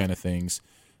 all those kind of things.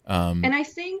 And I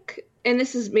think, and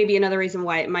this is maybe another reason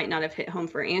why it might not have hit home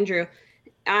for Andrew,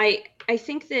 I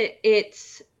think that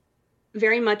it's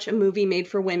very much a movie made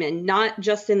for women, not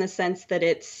just in the sense that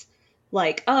it's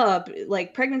like,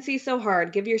 like pregnancy is so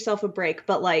hard, give yourself a break.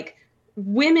 But like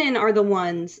women are the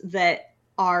ones that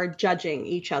are judging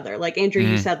each other. Like Andrew,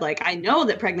 you said, like, I know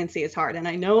that pregnancy is hard and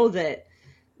I know that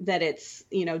it's,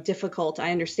 difficult.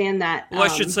 I understand that. Well, I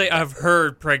should say I've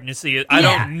heard pregnancy. I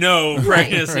don't know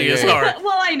pregnancy is hard.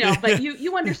 Well, I know, but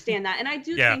you understand that. And I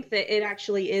do think that it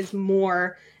actually is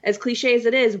more, as cliche as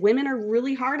it is, women are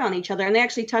really hard on each other. And they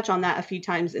actually touch on that a few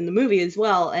times in the movie as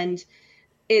well. And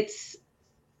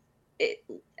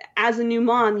as a new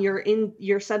mom,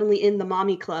 you're suddenly in the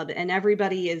mommy club and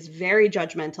everybody is very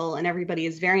judgmental and everybody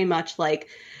is very much like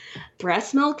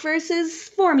breast milk versus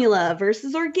formula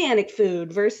versus organic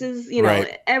food versus,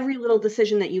 every little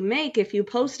decision that you make. If you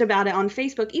post about it on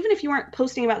Facebook, even if you aren't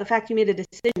posting about the fact you made a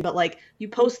decision, but like you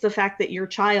post the fact that your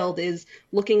child is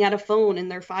looking at a phone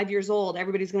and they're 5 years old,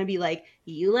 everybody's going to be like,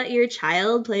 you let your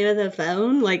child play with a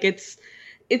phone? Like it's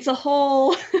a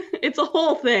whole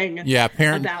thing. Yeah,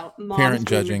 about moms parent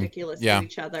being judging ridiculous to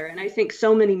each other. And I think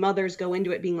so many mothers go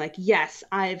into it being like, yes,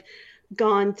 I've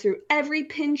gone through every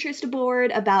Pinterest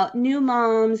board about new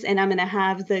moms and I'm going to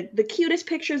have the cutest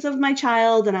pictures of my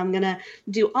child and I'm going to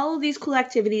do all of these cool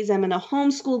activities. I'm going to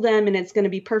homeschool them and it's going to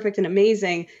be perfect and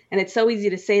amazing. And it's so easy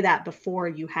to say that before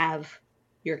you have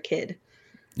your kid.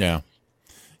 Yeah.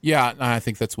 Yeah, I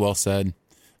think that's well said.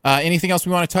 Anything else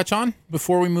we want to touch on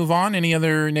before we move on? Any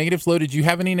other negatives? Lo, did you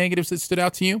have any negatives that stood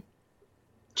out to you?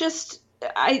 Just,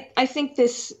 I think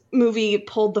this movie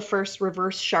pulled the first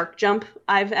reverse shark jump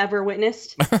I've ever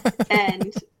witnessed.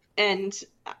 and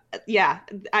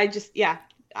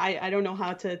I don't know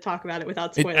how to talk about it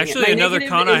without spoiling it. Actually, My another negative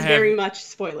con is I have, very much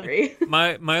spoilery.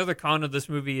 my other con of this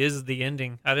movie is the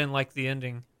ending. I didn't like the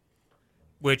ending,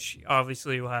 which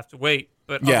obviously will have to wait.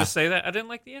 But I'll just say that I didn't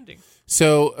like the ending.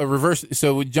 So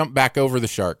we jumped back over the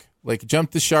shark. Like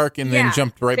jumped the shark and then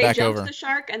jumped right back over. They jumped the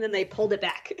shark and then they pulled it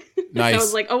back. Nice. I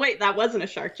was like, oh wait, that wasn't a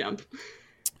shark jump.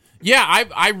 Yeah,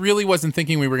 I really wasn't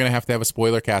thinking we were going to have a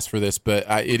spoiler cast for this, but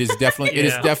it is definitely it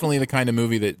is definitely the kind of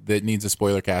movie that needs a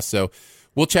spoiler cast. So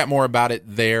we'll chat more about it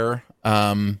there.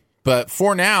 But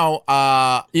for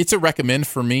now, it's a recommend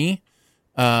for me.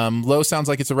 Lo, sounds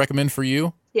like it's a recommend for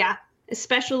you. Yeah.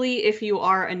 Especially if you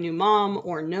are a new mom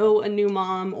or know a new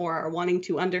mom or are wanting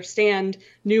to understand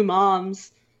new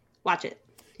moms, watch it.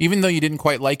 Even though you didn't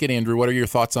quite like it, Andrew, what are your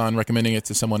thoughts on recommending it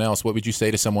to someone else? What would you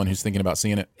say to someone who's thinking about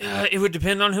seeing it? It would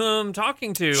depend on who I'm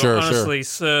talking to, honestly. Sure.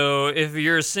 So if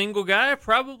you're a single guy,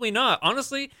 probably not.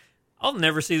 Honestly, I'll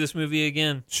never see this movie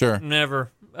again. Sure.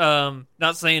 Never.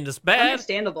 Not saying it's bad.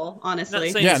 Understandable,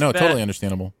 honestly. Totally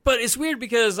understandable. But it's weird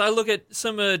because I look at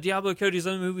some of Diablo Cody's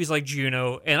other movies like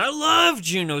Juno, and I love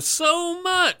Juno so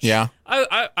much. Yeah.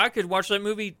 I could watch that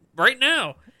movie right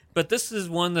now. But this is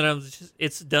one that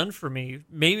it's done for me.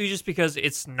 Maybe just because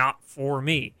it's not for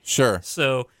me. Sure.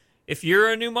 So if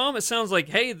you're a new mom, it sounds like,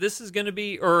 hey, this is going to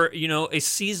be, or, you know, a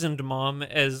seasoned mom,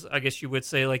 as I guess you would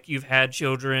say, like you've had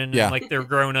children Yeah. and like they're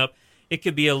grown up. It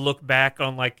could be a look back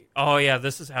on like, oh yeah,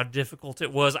 this is how difficult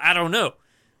it was. I don't know.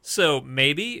 So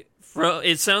maybe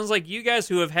it sounds like you guys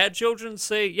who have had children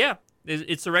say, yeah,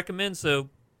 it's a recommend. So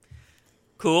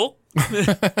cool.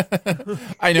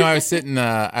 I know. I was sitting.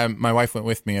 My wife went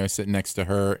with me. I was sitting next to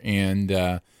her, and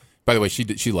by the way,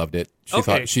 she loved it.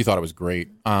 She thought it was great.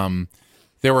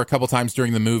 There were a couple times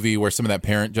during the movie where some of that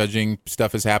parent judging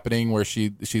stuff is happening, where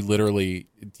she literally,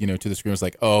 you know, to the screen was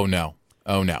like, "Oh no,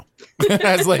 oh no."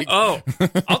 I was like, "Oh,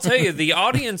 I'll tell you, the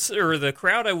audience or the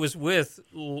crowd I was with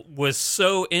was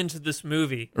so into this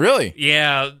movie." Really?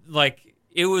 Yeah, like.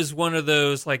 It was one of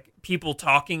those, like, people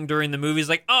talking during the movies,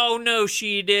 like, oh, no,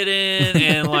 she didn't,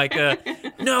 and, like,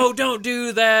 no, don't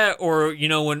do that, or, you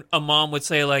know, when a mom would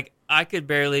say, like, I could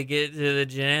barely get to the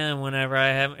gym whenever I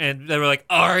have, and they were like,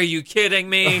 are you kidding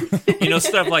me? You know,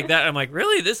 stuff like that. I'm like,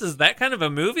 really? This is that kind of a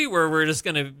movie where we're just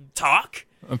going to talk?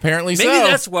 Apparently Maybe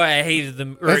that's why I hated the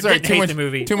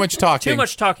movie. Too much talking. Too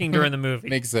much talking during the movie.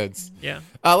 Makes sense. Yeah.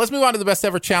 Let's move on to the best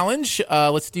ever challenge.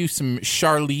 Let's do some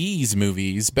Charlize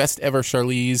movies. Best ever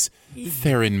Charlize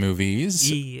Theron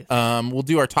movies. Yeah. We'll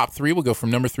do our top 3. We'll go from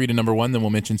number 3 to number 1. Then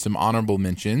we'll mention some honorable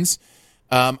mentions.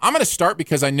 I'm going to start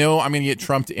because I know I'm going to get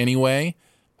trumped anyway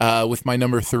with my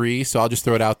number 3. So I'll just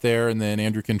throw it out there, and then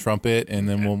Andrew can trump it, and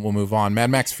then we'll move on.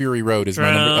 Mad Max Fury Road is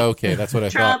my number. Okay, that's what I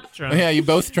thought. Trump. Yeah, you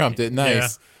both trumped it.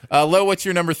 Nice. Yeah. Lo, what's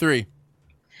your number 3?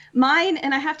 Mine,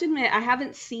 and I have to admit, I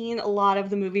haven't seen a lot of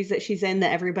the movies that she's in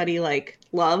that everybody like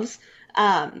loves.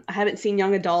 I haven't seen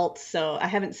Young Adult, so I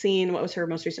haven't seen, what was her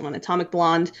most recent one, Atomic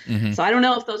Blonde. Mm-hmm. So I don't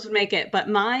know if those would make it, but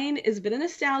mine is a bit of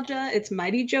nostalgia. It's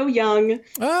Mighty Joe Young.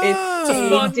 Oh, it's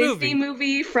a Disney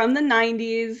movie from the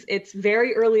 90s. It's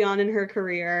very early on in her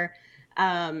career.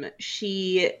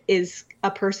 She is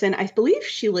a person, I believe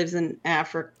she lives in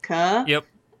Africa. Yep.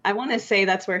 I want to say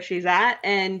that's where she's at,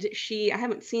 and I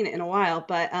haven't seen it in a while,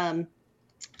 but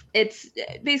it's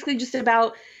basically just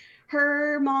about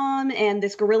her mom and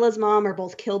this gorilla's mom are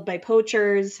both killed by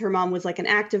poachers. Her mom was like an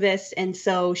activist, and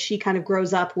so she kind of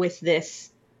grows up with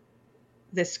this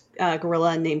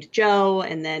gorilla named Joe,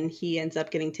 and then he ends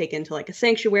up getting taken to like a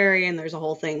sanctuary, and there's a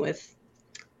whole thing with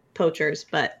poachers,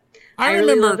 but I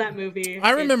really love that movie.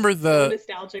 I remember it's so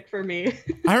nostalgic for me.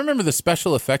 I remember the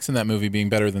special effects in that movie being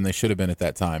better than they should have been at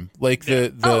that time. Like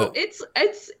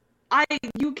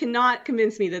you cannot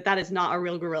convince me that is not a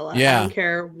real gorilla. Yeah. I don't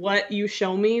care what you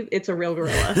show me, it's a real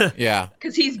gorilla. Yeah.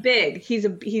 Because he's big.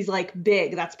 He's like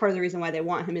big. That's part of the reason why they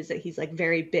want him, is that he's like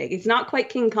very big. He's not quite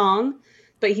King Kong,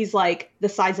 but he's like the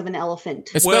size of an elephant.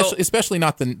 Especially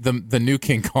not the new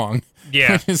King Kong.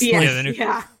 Yeah.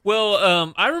 Yeah.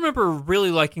 Well, I remember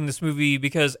really liking this movie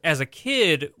because as a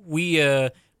kid,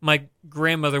 my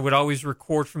grandmother would always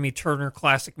record for me Turner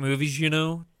Classic Movies, you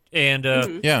know? And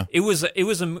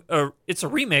it's a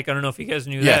remake. I don't know if you guys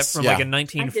knew that from like a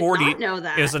 1940. I did not know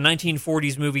that. It was a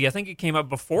 1940s movie. I think it came out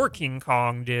before King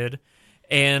Kong did.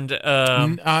 And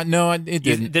no, it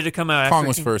didn't. Did it come out? Kong after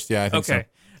was first. Yeah, I think so. Okay.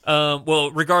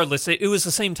 Well, regardless, it was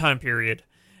the same time period.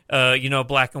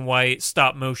 Black and white,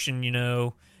 stop motion.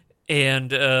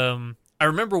 And I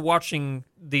remember watching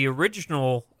the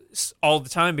original all the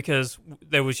time because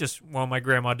there was just my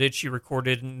grandma did. She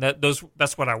recorded, and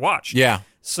that's what I watched. Yeah.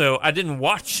 So I didn't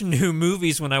watch new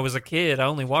movies when I was a kid. I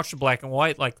only watched the black and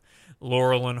white, like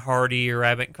Laurel and Hardy or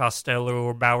Abbott and Costello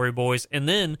or Bowery Boys. And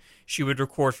then she would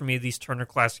record for me these Turner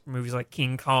Classic movies like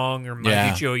King Kong or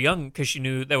Mighty Joe Young because she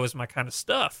knew that was my kind of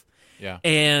stuff. Yeah.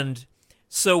 And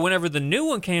so whenever the new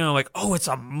one came out, I'm like, oh, it's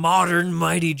a modern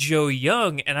Mighty Joe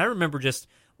Young. And I remember just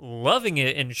loving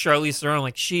it, and Charlize Theron,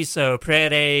 like, she's so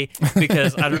pretty,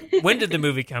 because when did the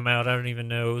movie come out? I don't even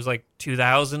know. It was like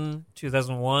 2000,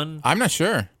 2001. I'm not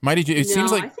sure.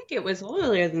 Seems like I think it was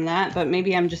earlier than that, but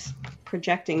maybe I'm just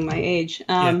projecting my age.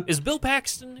 Is Bill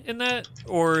Paxton in that,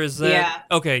 or is that? Yeah.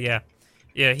 Okay,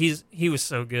 yeah. He was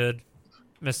so good.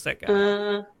 Missed that guy.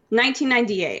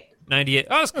 1998. 98.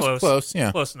 Oh, it's close. Close,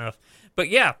 yeah. Close enough. But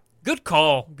yeah. Good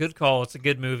call. It's a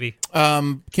good movie.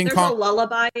 There's a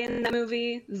lullaby in that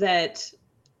movie that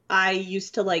I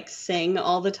used to like sing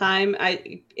all the time.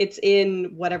 It's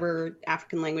in whatever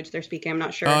African language they're speaking. I'm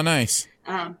not sure. Oh, nice.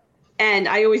 And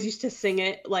I always used to sing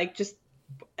it like just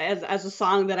as a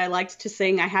song that I liked to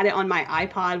sing. I had it on my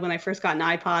iPod when I first got an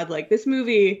iPod. Like, this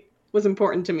movie was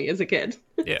important to me as a kid.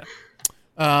 Yeah.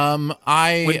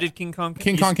 When did King Kong?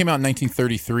 King Kong came out in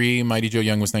 1933. Mighty Joe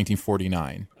Young was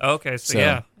 1949. Okay, so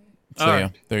yeah. So yeah,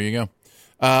 there you go.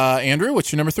 Andrew,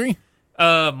 what's your number 3?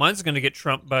 Mine's going to get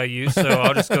trumped by you, so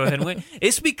I'll just go ahead and wait.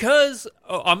 It's because,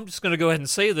 I'm just going to go ahead and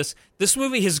say this. This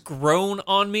movie has grown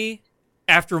on me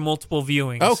after multiple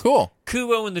viewings. Oh, cool.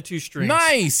 Kubo and the Two Strings.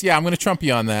 Nice. Yeah, I'm going to trump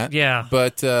you on that. Yeah.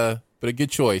 But a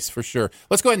good choice for sure.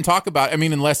 Let's go ahead and talk about, I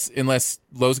mean, unless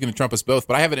Lo's going to trump us both,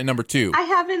 but I have it at number 2. I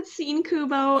haven't seen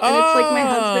Kubo, and it's like my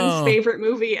husband's favorite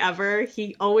movie ever.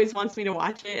 He always wants me to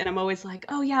watch it, and I'm always like,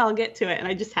 oh yeah, I'll get to it, and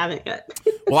I just haven't yet.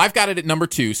 Well, I've got it at number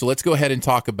 2, so let's go ahead and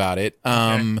talk about it.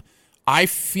 Okay. I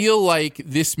feel like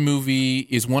this movie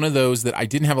is one of those that I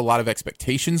didn't have a lot of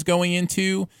expectations going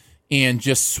into and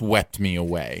just swept me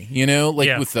away. You know,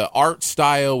 like with the art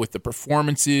style, with the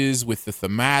performances, with the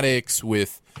thematics,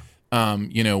 with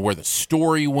where the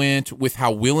story went, with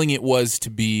how willing it was to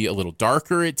be a little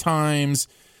darker at times.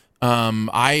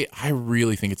 I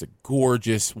really think it's a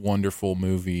gorgeous, wonderful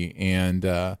movie, and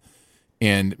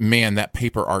man, that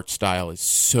paper art style is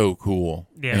so cool.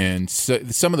 Yeah. And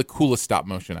some of the coolest stop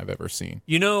motion I've ever seen.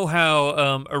 You know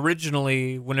how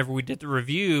originally, whenever we did the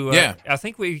review, I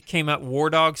think War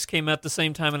Dogs came out the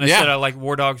same time, and I said I like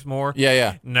War Dogs more.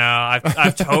 Yeah. No,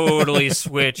 I've totally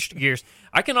switched gears.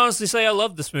 I can honestly say I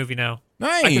love this movie now.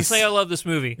 Nice. I can say I love this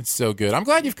movie. It's so good. I'm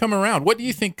glad you've come around. What do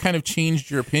you think kind of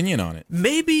changed your opinion on it?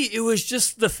 Maybe it was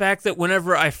just the fact that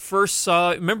whenever I first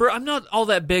saw it, remember, I'm not all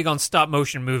that big on stop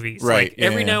motion movies. Right. Like,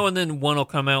 every now and then one will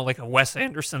come out, like a Wes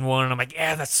Anderson one, and I'm like,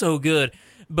 yeah, that's so good.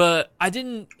 But I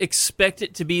didn't expect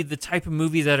it to be the type of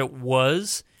movie that it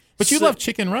was. But you love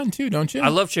Chicken Run too, don't you? I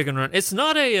love Chicken Run. It's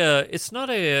not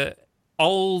a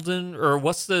Alden, or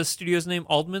what's the studio's name?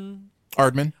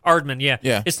 Aardman,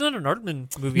 yeah. It's not an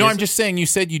Aardman movie. No, I'm just saying, you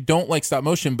said you don't like stop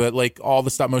motion, but like all the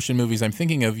stop motion movies I'm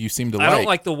thinking of, you seem to like. I don't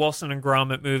like the Wilson and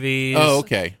Gromit movies. Oh,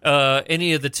 okay.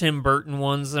 Any of the Tim Burton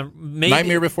ones. Maybe,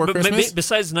 Nightmare Before Christmas?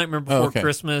 Besides Nightmare Before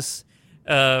Christmas,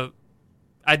 I'm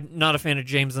not a fan of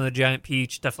James and the Giant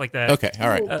Peach, stuff like that. Okay, all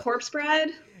right. Corpse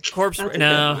Bride?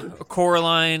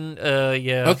 Coraline,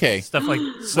 okay. Stuff like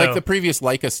like the previous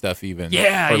Leica stuff even.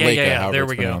 Yeah, or Leica, yeah. There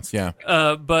we go. Yeah.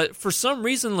 But for some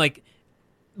reason, like,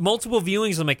 multiple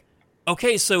viewings, I'm like,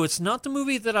 okay, so it's not the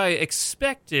movie that I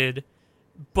expected,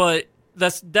 but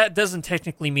that doesn't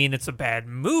technically mean it's a bad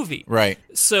movie. Right.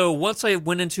 So once I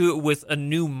went into it with a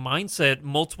new mindset,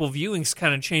 multiple viewings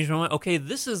kind of changed my mind. Okay,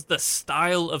 this is the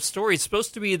style of story. It's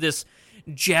supposed to be this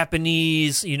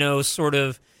Japanese, sort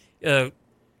of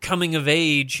coming of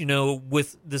age,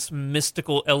 with this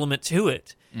mystical element to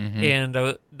it. Mm-hmm.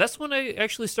 And that's when I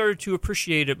actually started to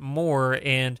appreciate it more,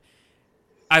 and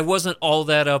I wasn't all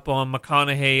that up on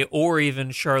McConaughey or even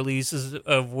Charlize's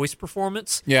voice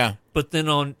performance. Yeah. But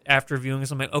then after viewing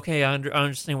this, I'm like, okay, I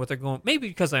understand what they're going. Maybe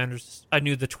because I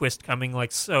knew the twist coming,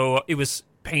 like, so it was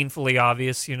painfully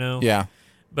obvious, Yeah.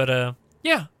 But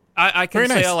yeah, I can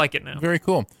say I like it now. Very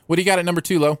cool. What do you got at number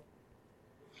 2, Lo?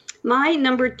 My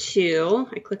number 2,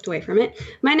 I clicked away from it.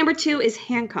 My number 2 is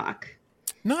Hancock.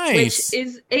 Nice. Which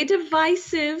is a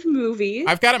divisive movie.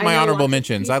 I've got it in my honorable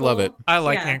mentions. I love it. I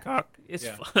like Hancock. It's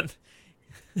fun.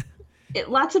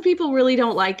 Lots of people really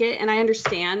don't like it, and I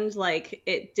understand, like,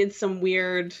 it did some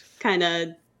weird kind of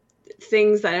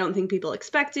things that I don't think people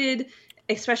expected,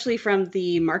 especially from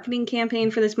the marketing campaign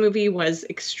for this movie was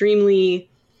extremely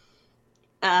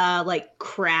like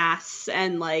crass,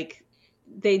 and like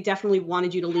they definitely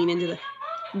wanted you to lean into the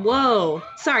Whoa.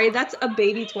 Sorry, that's a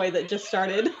baby toy that just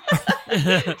started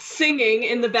singing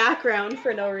in the background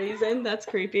for no reason. That's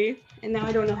creepy. And now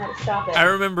I don't know how to stop it. I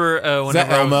remember whenever Is that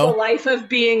Elmo? The life of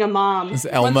being a mom. Is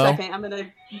it Elmo? 1 second, I'm going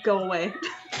to go away.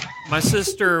 My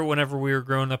sister, whenever we were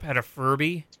growing up, had a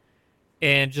Furby.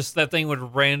 And just that thing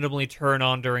would randomly turn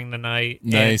on during the night.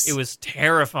 Nice. And it was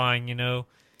terrifying,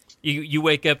 You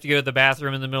wake up to go to the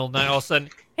bathroom in the middle of the night, all of a sudden,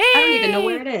 hey! I don't even know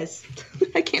where it is.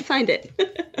 I can't find it.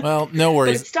 Well, no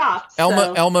worries. But it stopped.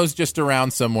 Elmo's just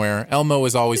around somewhere. Elmo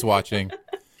is always watching.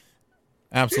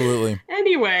 Absolutely.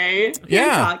 Anyway,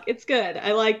 Hancock, it's good.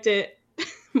 I liked it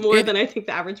more than I think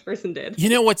the average person did. You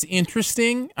know what's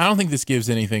interesting? I don't think this gives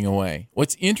anything away.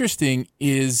 What's interesting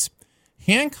is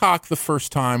Hancock, the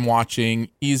first time watching,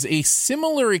 is a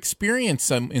similar experience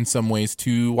in some ways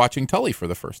to watching Tully for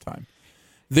the first time.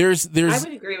 There's I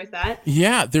would agree with that.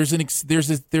 Yeah, there's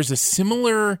a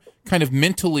similar kind of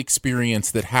mental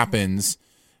experience that happens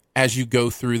as you go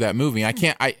through that movie.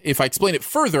 If I explain it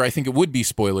further, I think it would be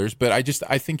spoilers, but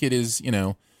I think it is,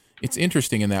 it's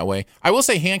interesting in that way. I will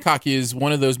say Hancock is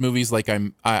one of those movies like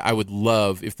I would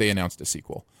love if they announced a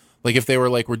sequel. Like if they were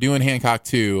like, we're doing Hancock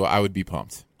 2, I would be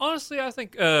pumped. Honestly, I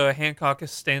think Hancock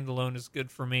as standalone is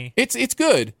good for me. It's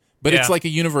good. But it's like a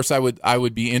universe I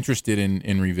would be interested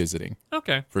in revisiting.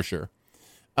 Okay. For sure.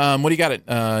 What do you got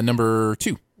at number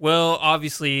 2? Well,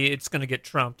 obviously, it's going to get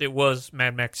trumped. It was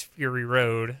Mad Max Fury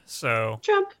Road, so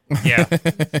Trump. yeah.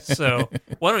 So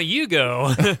why don't you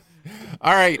go?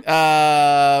 All right.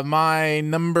 My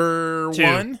number 2.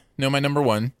 one. No, my number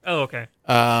 1. Oh, okay.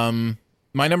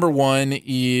 My number 1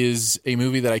 is a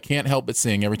movie that I can't help but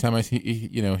sing every time I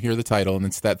hear the title, and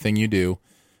it's That Thing You Do.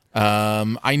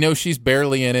 I know she's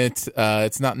barely in it.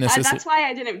 It's not necessarily. That's why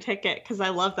I didn't pick it, because I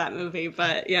love that movie.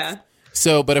 But yeah.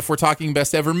 So, but if we're talking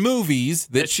best ever movies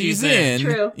that she's in,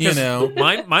 True. you know,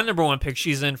 my number 1 pick,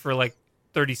 she's in for like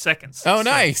 30 seconds. Oh, So-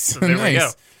 nice. So there we go.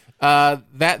 Nice.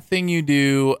 That Thing You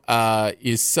Do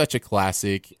is such a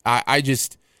classic.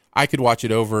 I could watch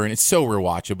it over, and it's so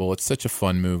rewatchable. It's such a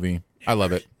fun movie. I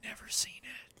love it. Never seen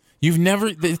it. You've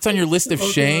never? It's on your list of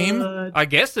shame. I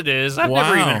guess it is. I've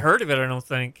Wow. never even heard of it, I don't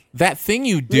think. That Thing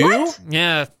You Do. What?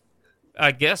 Yeah,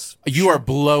 I guess. You are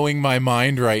blowing my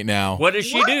mind right now. What does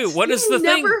she do? What is the You've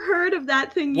thing? Never heard of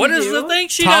That Thing You What Do? is the thing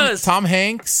she Tom, does? Tom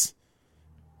Hanks.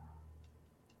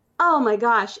 Oh my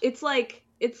gosh, it's like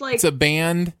It's a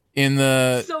band in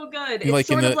the. so good. It's like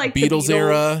in sort the of like Beatles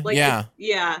era? Like Yeah.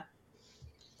 yeah.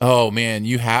 Oh man,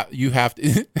 you have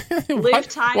to. Liv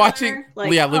Tyler, watching. like,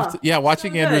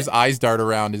 Watching so Andrew's good. eyes dart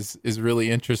around is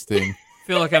really interesting. I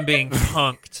feel like I'm being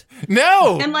punked.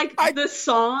 No, And like the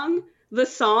song,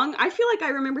 I feel like I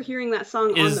remember hearing that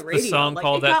song Is on the the radio. song like,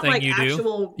 called it That got, Thing like, You Do?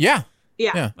 actual, yeah,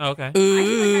 Yeah. yeah. Okay. I feel like I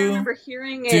Ooh, remember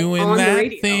hearing it doing on the that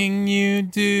radio. thing you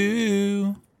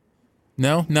do.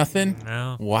 No, nothing.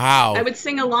 No. Wow. I would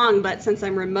sing along, but since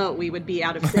I'm remote, we would be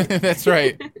out of sync. That's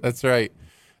right. That's right.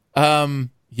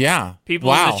 Yeah. People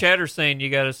wow. in the chat are saying you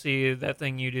got to see That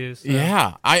Thing You Do. So.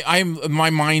 Yeah. I'm. My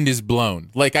mind is blown.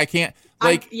 Like I can't.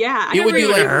 Like I it would never be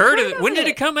even like Heard of it? When did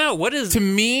it come out? What is to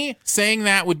me saying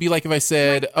that would be like if I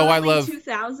said, Like "Oh, I early love."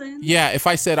 2000s. Yeah, if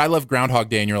I said I love Groundhog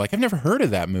Day, and you're like, I've never heard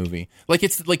of that movie. Like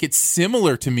it's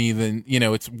similar to me. Then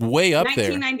it's way up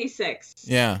there. 1996.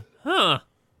 Yeah, Huh.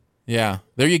 yeah.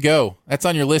 There you go. That's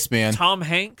on your list, man. Tom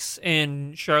Hanks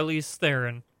and Charlize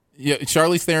Theron. Yeah,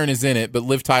 Charlize Theron is in it, but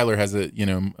Liv Tyler has a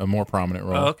more prominent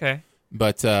role. Oh, okay.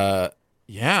 But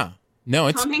yeah, no,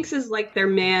 it's Tom Hanks is like their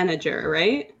manager,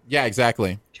 right? yeah,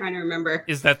 exactly. Trying to remember.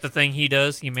 Is that the thing he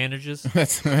does? He manages? That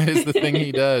is the thing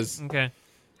he does. Okay.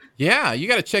 Yeah, you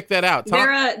got to check that out.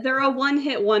 They're a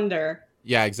one-hit wonder,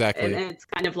 Yeah, and exactly. it's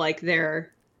kind of like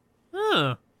their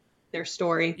Huh.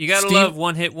 story. You got to Steve- love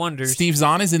one-hit wonders. Steve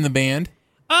Zahn is in the band.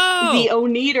 Oh! The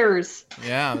Oneaters.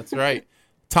 Yeah, that's right.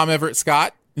 Tom Everett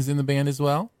Scott is in the band as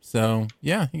well. So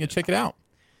yeah, you can check it out.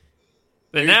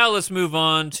 But now let's move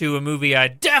on to a movie I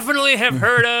definitely have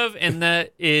heard of, and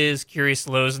that is Curious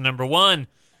Lowe's number 1.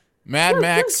 Mad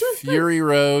Max Fury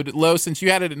Road. Lo, since you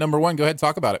had it at number 1, go ahead and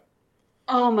talk about it.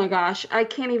 Oh my gosh, I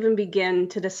can't even begin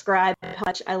to describe how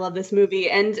much I love this movie.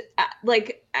 And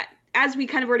as we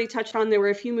kind of already touched on, there were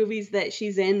a few movies that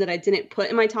she's in that I didn't put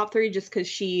in my top 3 just because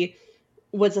she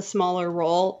was a smaller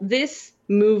role. This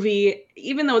movie,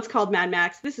 even though it's called Mad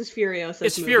Max, this is Furiosa's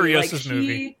It's movie. Furiosa's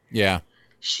movie. Yeah.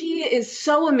 She is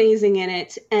so amazing in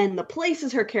it, and the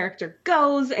places her character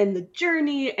goes, and the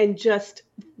journey, and just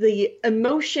the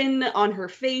emotion on her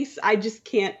face. I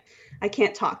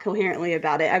can't talk coherently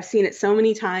about it. I've seen it so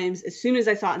many times. As soon as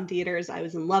I saw it in theaters, I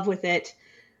was in love with it.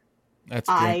 That's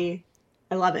cool. I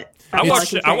love it. I That's all watched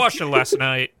can it. I say. watched it last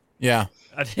night. Yeah.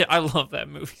 I love that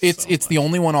movie. It's so it's the much.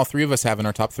 only one all three of us have in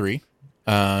our top 3.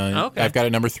 Okay. I've got it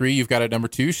at number 3, you've got it at number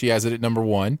 2, she has it at number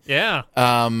 1. Yeah.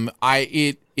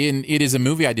 It is a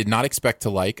movie I did not expect to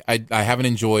like. I haven't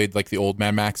enjoyed like the old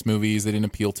Mad Max movies. They didn't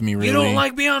appeal to me really. You don't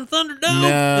like Beyond Thunderdome?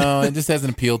 No, it just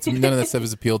hasn't appealed to me. None of that stuff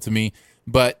has appealed to me.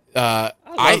 But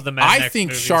love the Mad I Max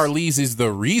think movies. Charlize is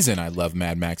the reason I love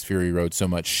Mad Max Fury Road so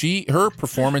much. Her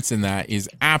performance in that is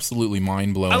absolutely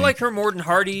mind blowing. I like her more than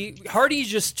Hardy. Hardy's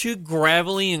just too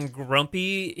gravelly and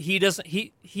grumpy. He's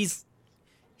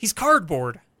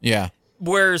cardboard. Yeah.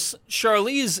 Whereas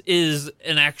Charlize is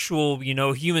an actual,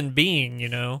 human being,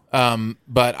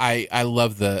 But I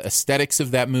love the aesthetics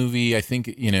of that movie. I think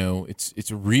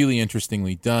it's really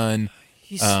interestingly done.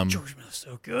 George Miller's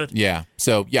so good. Yeah.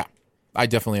 So yeah, I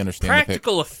definitely understand the pick.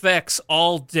 Practical effects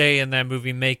all day in that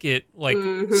movie make it like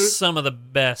some of the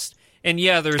best. And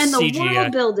yeah, there's And the CGI.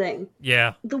 world building.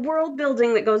 Yeah. The world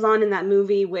building that goes on in that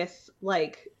movie with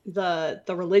like the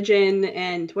religion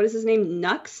and what is his name?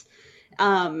 Nux.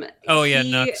 Oh yeah,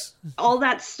 Nux. All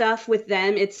that stuff with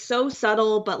them, it's so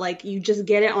subtle, but like you just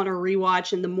get it on a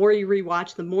rewatch, and the more you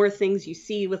rewatch, the more things you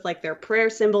see with like their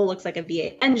prayer symbol looks like a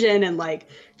V8 engine, and like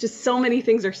just so many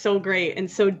things are so great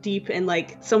and so deep and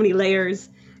like so many layers.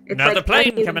 It's Another like plane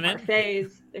onions coming in.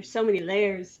 parfaits. There's so many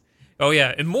layers. Oh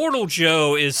yeah, Immortal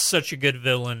Joe is such a good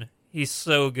villain. He's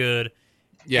so good.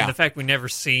 Yeah. And the fact we never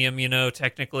see him,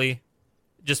 technically,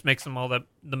 just makes them all the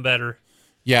better.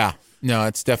 Yeah. No,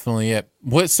 that's definitely it.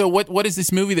 What is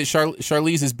this movie that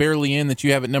Charlize is barely in that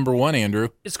you have at number 1, Andrew?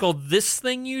 It's called This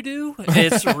Thing You Do.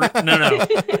 It's no.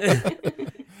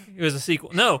 It was a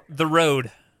sequel. No, The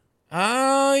Road.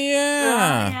 Oh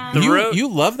yeah. The Road. You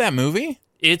love that movie?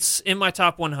 It's in my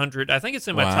top 100. I think it's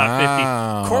in my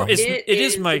Wow. top 50. It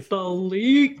is my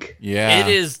bleak. Yeah. It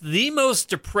is the most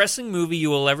depressing movie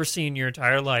you will ever see in your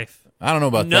entire life. I don't know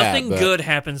about Nothing that. good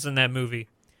happens in that movie.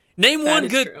 Name That one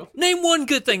is good. true. Name one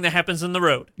good thing that happens in The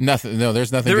Road. Nothing. No,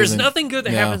 there's nothing. There is nothing good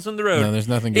that happens on The Road. No, there's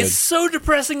nothing good. It's so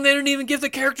depressing they didn't even give the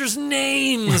characters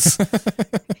names.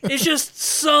 It's just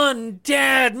son,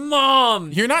 dad,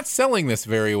 mom. You're not selling this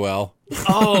very well.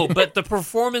 Oh, but the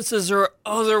performances are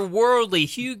otherworldly.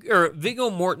 Viggo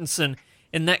Mortensen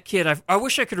and that kid. I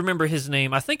wish I could remember his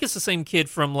name. I think it's the same kid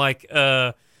from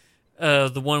the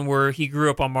one where he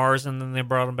grew up on Mars and then they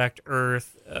brought him back to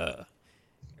Earth.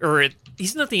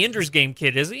 He's not the Ender's Game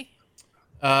kid, is he?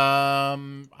 I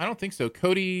don't think so.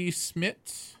 Cody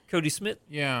Smith. Cody Smith?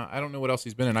 Yeah, I don't know what else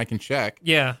he's been in. I can check.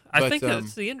 Yeah, I But, think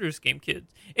that's the Ender's Game kid.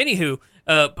 Anywho,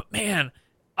 but man,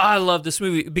 I love this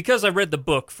movie because I read the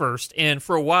book first, and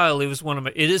for a while it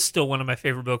is still one of my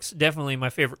favorite books. Definitely my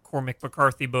favorite Cormac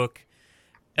McCarthy book.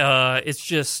 It's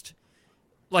just,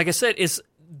 like I said, it's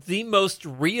the most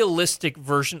realistic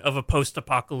version of a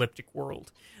post-apocalyptic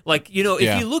world. If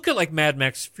you look at like Mad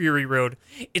Max Fury Road,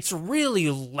 it's really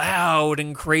loud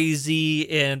and crazy,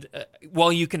 and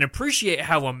while you can appreciate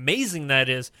how amazing that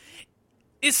is,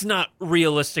 it's not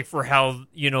realistic for how,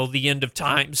 the end of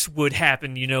times would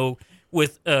happen,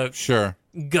 with Sure.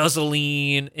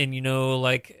 Guzzling and,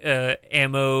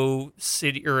 Ammo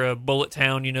City or Bullet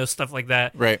Town, stuff like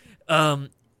that. Right.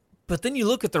 But then you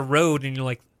look at The Road and you're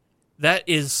like, that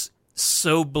is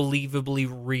so believably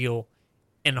real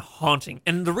and haunting.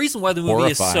 And the reason why the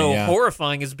movie is so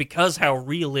horrifying is because how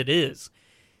real it is.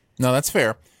 No, that's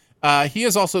fair. He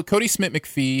is also, Cody Smith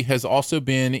McPhee has also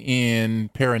been in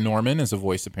Paranorman as a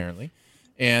voice, apparently,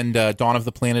 and Dawn of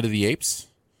the Planet of the Apes,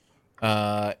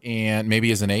 and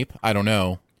maybe as an ape. I don't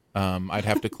know. I'd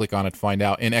have to click on it to find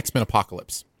out. And X-Men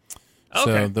Apocalypse.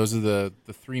 Okay. So those are the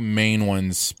three main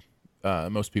ones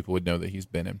most people would know that he's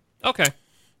been in. Okay.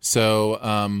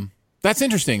 So that's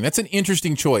interesting. That's an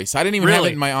interesting choice. I didn't even have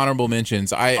it in my honorable mentions.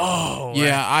 So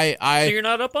you're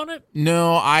not up on it?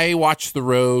 No, I watched The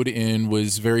Road and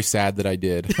was very sad that I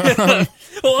did. Well,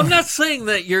 I'm not saying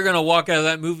that you're going to walk out of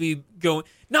that movie going...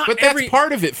 But that's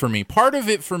part of it for me. Part of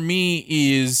it for me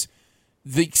is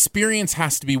the experience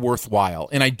has to be worthwhile,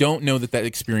 and I don't know that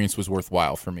experience was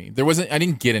worthwhile for me. I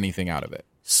didn't get anything out of it.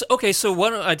 So why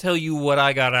don't I tell you what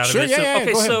I got out of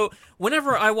it? So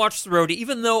whenever I watch The Road,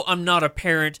 even though I'm not a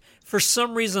parent, for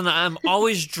some reason I'm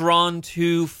always drawn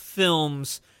to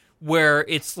films where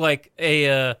it's like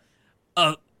a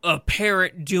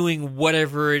parent doing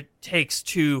whatever it takes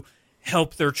to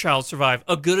help their child survive.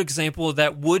 A good example of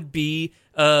that would be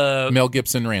Mel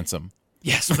Gibson Ransom.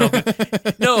 Yes, Mel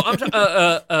Gibson. No,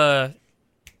 I'm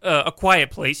A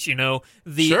Quiet Place.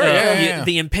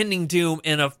 The impending doom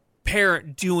and a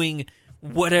parent doing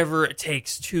whatever it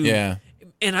takes to. Yeah.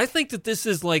 And I think that this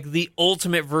is like the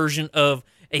ultimate version of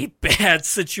a bad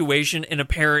situation and a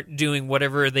parent doing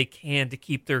whatever they can to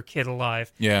keep their kid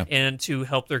alive. Yeah. And to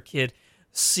help their kid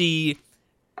see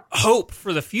hope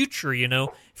for the future,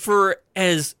 For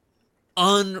as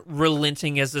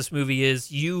unrelenting as this movie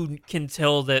is, you can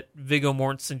tell that Viggo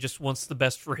Mortensen just wants the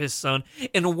best for his son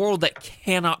in a world that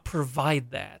cannot provide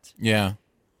that. Yeah.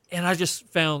 And I just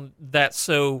found that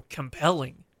so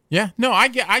compelling. Yeah, no, I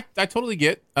totally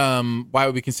get why it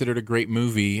would be considered a great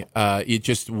movie. It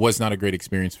just was not a great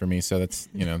experience for me, so that's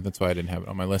why I didn't have it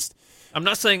on my list. I'm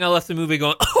not saying I left the movie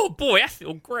going, oh boy, I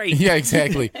feel great. Yeah,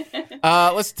 exactly.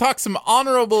 Let's talk some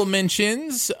honorable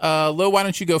mentions. Lo, why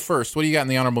don't you go first? What do you got in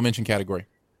the honorable mention category?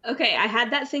 Okay, I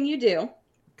had That Thing You Do.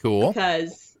 Cool.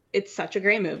 Because it's such a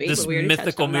great movie. This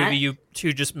mythical movie you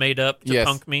two just made up to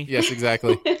punk me. Yes,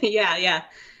 exactly. Yeah.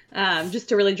 Just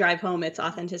to really drive home its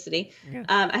authenticity. Yeah.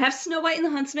 I have Snow White and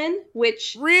the Huntsman,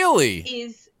 which really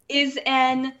is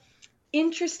an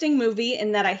interesting movie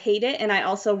in that I hate it, and I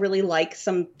also really like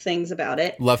some things about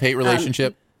it. Love-hate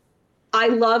relationship? I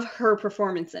love her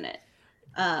performance in it.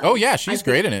 She's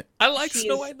great in it. I like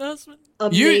Snow White and the Huntsman.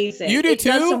 Amazing. You do it too?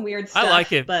 Does some weird stuff, I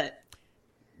like it. But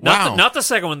not the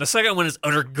second one. The second one is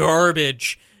utter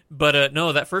garbage. But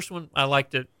no, that first one, I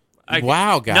liked it.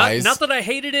 Wow, guys. Not that I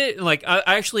hated it. Like,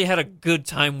 I actually had a good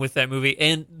time with that movie.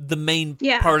 And the main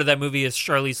part of that movie is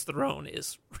Charlize Theron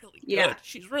is really good. Yeah.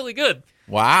 She's really good.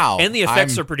 Wow. And the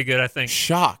effects are pretty good, I think.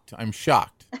 I'm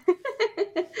shocked.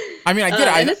 I mean, I get it.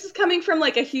 And this is coming from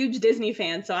like a huge Disney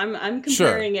fan, so I'm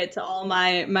comparing it to all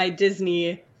my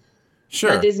Disney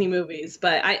movies.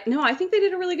 But I think they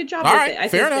did a really good job with it. I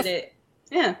fair think enough.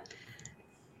 Yeah.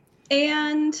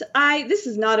 And this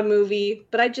is not a movie,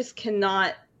 but I just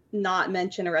cannot not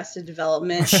mention Arrested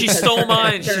Development. She stole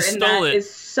mine. She stole it. It's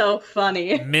so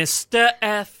funny. Mr.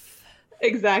 F.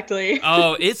 Exactly.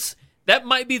 Oh, that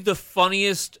might be the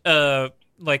funniest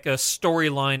like a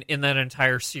storyline in that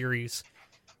entire series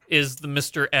is the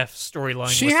Mr. F storyline.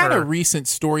 She had a recent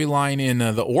storyline in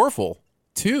the Orville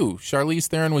too. Charlize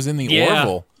Theron was in the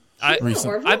Orville. I've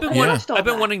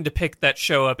been wanting to pick that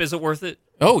show up. Is it worth it?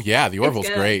 Oh yeah, the Orville's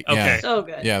great. Okay. Yeah. So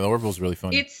good. Yeah, the Orville's really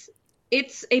funny.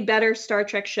 It's a better Star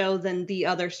Trek show than the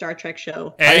other Star Trek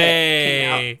show.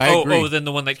 Hey, I agree. than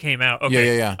the one that came out.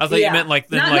 Okay. Yeah. I thought you meant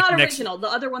like not next... original. The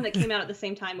other one that came out at the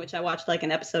same time, which I watched like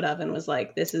an episode of, and was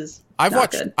like, "This is." I've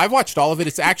watched all of it.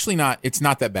 It's actually not. It's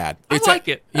not that bad. I like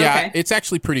it. Yeah, okay. It's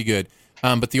actually pretty good.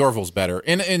 But the Orville's better,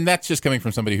 and that's just coming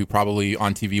from somebody who probably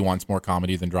on TV wants more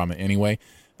comedy than drama anyway.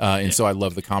 And so I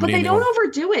love the comedy. But they don't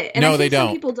overdo it. And no, I think they don't.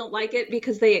 Some people don't like it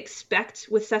because they expect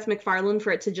with Seth MacFarlane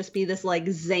for it to just be this like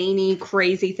zany,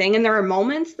 crazy thing. And there are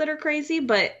moments that are crazy,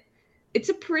 but it's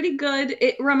a pretty good.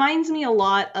 It reminds me a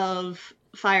lot of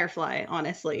Firefly,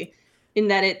 honestly, in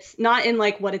that it's not in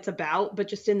like what it's about, but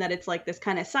just in that it's like this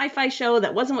kind of sci-fi show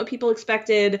that wasn't what people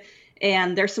expected.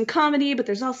 And there's some comedy, but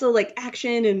there's also like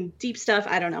action and deep stuff.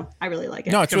 I don't know. I really like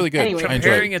it. No, it's really good. Anyway, I enjoy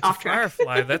Comparing it. it to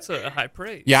Firefly, that's a high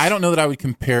praise. Yeah, I don't know that I would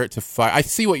compare it to Firefly. I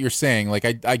see what you're saying. Like,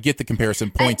 I get the comparison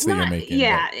points that you're making.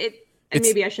 Yeah,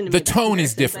 maybe I shouldn't have the tone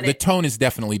is different. The tone is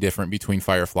definitely different between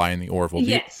Firefly and the Orville.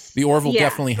 Yes. The Orville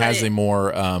definitely has a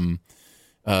more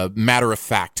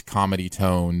matter-of-fact comedy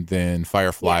tone than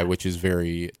Firefly, which is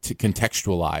very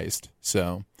contextualized.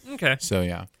 So, okay. So,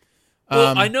 yeah.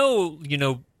 Well, I know,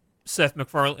 Seth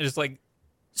MacFarlane is like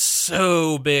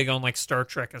so big on like Star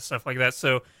Trek and stuff like that.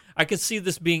 So I could see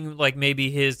this being like maybe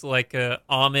his like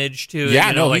homage to it.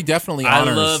 Yeah, he definitely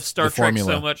honors I love Star the Trek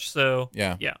formula. so much. So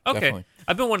yeah. Okay. Definitely.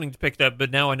 I've been wanting to pick that,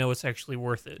 but now I know it's actually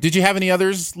worth it. Did you have any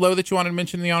others, Lo, that you wanted to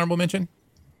mention in the honorable mention?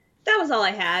 That was all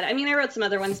I had. I mean, I wrote some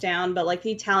other ones down, but like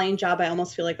the Italian Job, I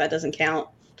almost feel like that doesn't count.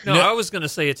 No, I was going to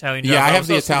say Italian Job. Yeah, I have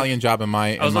the Italian Job in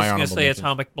my I was also honorable going to say mention.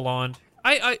 Atomic Blonde.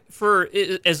 For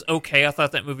as okay I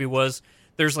thought that movie was,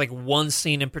 there's like one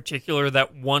scene in particular,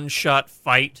 that one-shot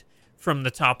fight from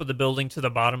the top of the building to the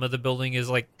bottom of the building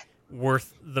is like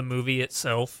worth the movie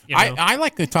itself. I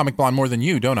like Atomic Blonde more than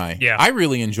you, don't I? Yeah. I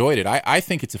really enjoyed it. I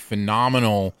think it's a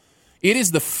phenomenal... It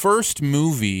is the first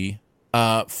movie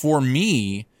for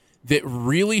me that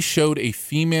really showed a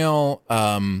female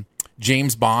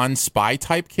James Bond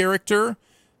spy-type character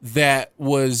that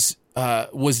was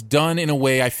done in a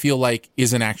way I feel like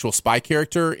is an actual spy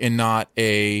character and not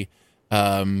a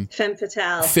femme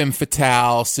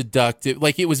fatale, seductive.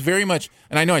 Like, it was very much,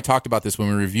 and I know I talked about this when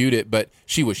we reviewed it, but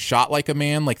she was shot like a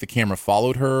man, like the camera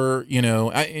followed her.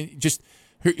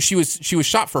 She was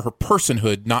shot for her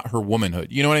personhood, not her womanhood.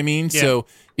 You know what I mean? Yeah. So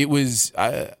it was.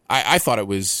 I thought it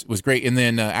was great. And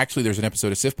then actually, there's an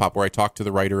episode of Sif Pop where I talked to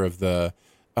the writer of the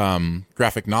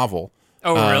graphic novel.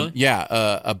 Oh, really? Yeah,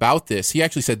 about this. He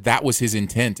actually said that was his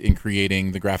intent in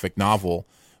creating the graphic novel,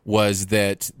 was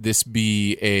that this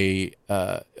be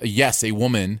a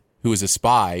woman who is a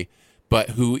spy,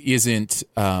 but who isn't.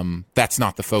 That's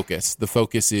not the focus. The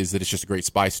focus is that it's just a great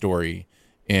spy story,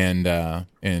 and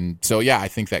so yeah, I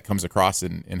think that comes across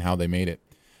in how they made it.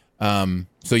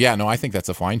 So yeah, no, I think that's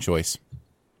a fine choice.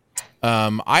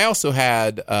 I also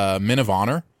had Men of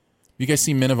Honor. You guys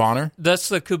seen Men of Honor? That's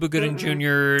the Cuba Gooding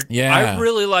Jr. Yeah. I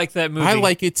really like that movie. I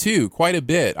like it too, quite a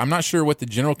bit. I'm not sure what the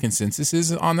general consensus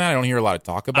is on that. I don't hear a lot of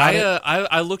talk about it.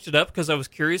 I looked it up because I was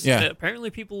curious. Yeah. Apparently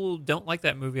people don't like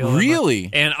that movie. All that Really?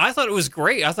 much. And I thought it was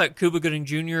great. I thought Cuba Gooding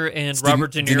Jr. and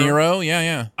Robert De Niro.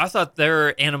 Yeah. I thought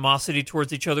their animosity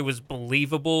towards each other was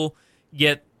believable,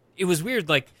 yet it was weird.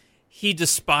 Like, he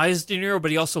despised De Niro,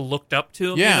 but he also looked up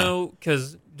to him,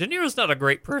 because De Niro's not a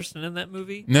great person in that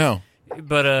movie. No.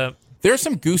 But there are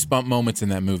some goosebump moments in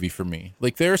that movie for me.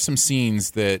 Like, there are some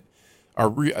scenes that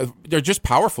are they're just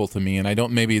powerful to me, and I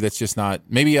don't. Maybe that's just not.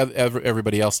 Maybe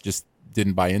everybody else just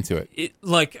didn't buy into it.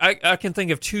 I can think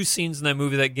of two scenes in that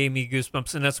movie that gave me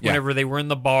goosebumps, and that's whenever they were in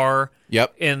the bar.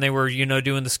 Yep. And they were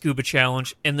doing the scuba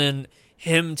challenge, and then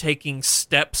him taking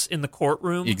steps in the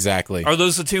courtroom. Exactly. Are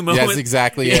those the two moments? That's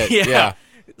exactly it. Yeah.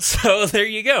 So there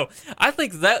you go. I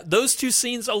think that those two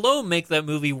scenes alone make that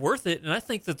movie worth it, and I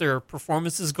think that there are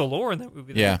performances galore in that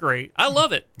movie. They're great. I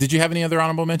love it. Did you have any other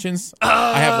honorable mentions?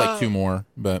 I have like two more,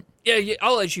 but yeah,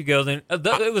 I'll let you go then.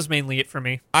 It was mainly it for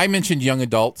me. I mentioned Young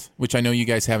Adult, which I know you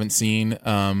guys haven't seen.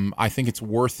 I think it's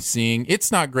worth seeing.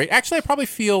 It's not great. Actually,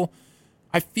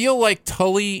 I feel like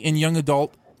Tully and Young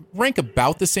Adult rank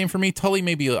about the same for me. Tully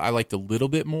maybe I liked a little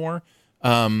bit more,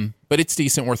 but it's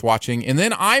decent, worth watching. And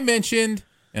then I mentioned,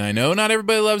 and I know not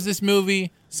everybody loves this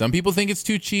movie. Some people think it's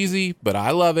too cheesy, but I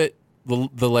love it.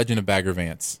 The Legend of Bagger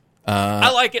Vance.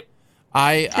 I like it.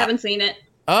 I haven't seen it.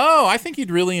 Oh, I think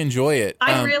you'd really enjoy it.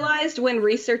 I realized when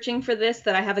researching for this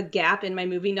that I have a gap in my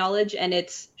movie knowledge, and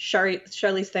it's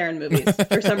Charlize Theron movies.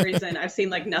 For some reason, I've seen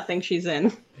like nothing she's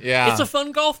in. Yeah, it's a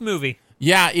fun golf movie.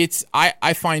 Yeah, it's.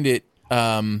 I find it.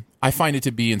 I find it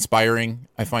to be inspiring.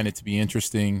 I find it to be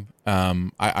interesting.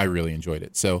 I really enjoyed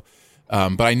it. So,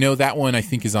 but I know that one I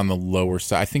think is on the lower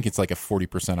side. I think it's like a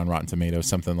 40% on Rotten Tomatoes,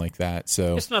 something like that.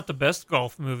 So it's not the best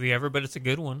golf movie ever, but it's a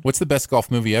good one. What's the best golf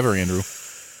movie ever, Andrew?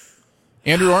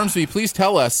 Andrew Ormsby, please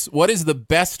tell us, what is the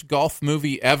best golf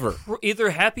movie ever? Either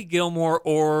Happy Gilmore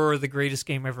or The Greatest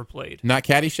Game Ever Played. Not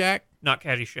Caddyshack? Not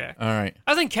Caddyshack. All right.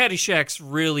 I think Caddyshack's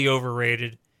really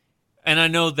overrated. And I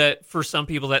know that for some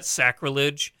people that's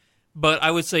sacrilege, but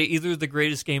I would say either The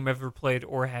Greatest Game Ever Played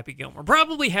or Happy Gilmore.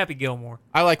 Probably Happy Gilmore.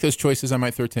 I like those choices. I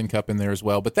might throw Tin Cup in there as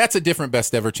well, but that's a different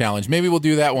best ever challenge. Maybe we'll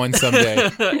do that one someday.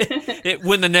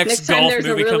 When the next time golf there's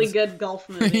movie a really comes. good golf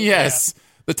movie. Yes. Yeah.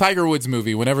 The Tiger Woods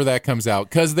movie, whenever that comes out,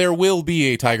 because there will be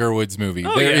a Tiger Woods movie.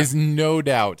 Oh, there is no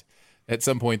doubt at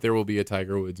some point there will be a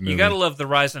Tiger Woods movie. You got to love the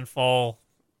rise and fall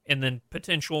and then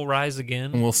potential rise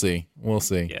again. We'll see. We'll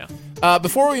see. Yeah.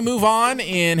 Before we move on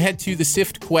and head to the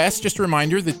SIFT Quest, just a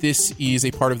reminder that this is a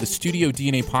part of the Studio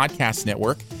DNA Podcast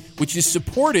Network, which is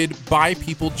supported by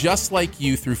people just like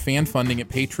you through fan funding at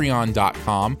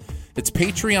patreon.com. It's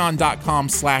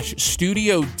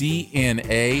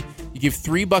patreon.com/StudioDNA. You give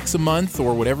 $3 a month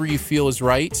or whatever you feel is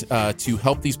right to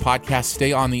help these podcasts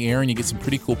stay on the air, and you get some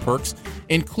pretty cool perks,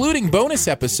 including bonus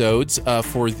episodes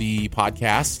for the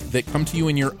podcast that come to you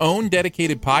in your own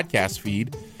dedicated podcast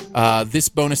feed. This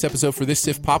bonus episode for this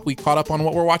SIF Pop, we caught up on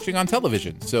what we're watching on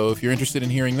television. So if you're interested in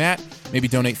hearing that, maybe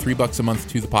donate $3 a month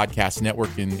to the podcast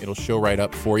network, and it'll show right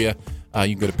up for you.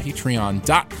 You can go to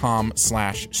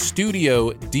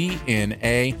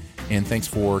patreon.com/StudioDNA. And thanks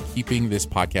for keeping this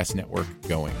podcast network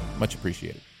going. Much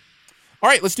appreciated. All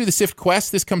right, let's do the SIFT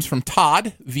Quest. This comes from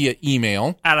Todd via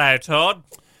email. Hello, Todd.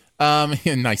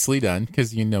 Nicely done,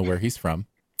 because you know where he's from.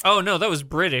 Oh no, that was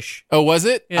British. Oh, was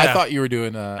it? Yeah. I thought you were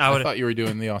doing. I thought you were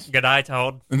doing the Australian. Good eye,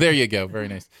 Todd. There you go. Very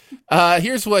nice.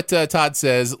 Here's what Todd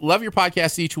says: Love your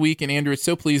podcast each week, and Andrew, it's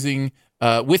so pleasing.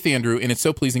 With Andrew, and it's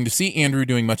so pleasing to see Andrew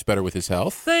doing much better with his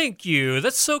health. Thank you.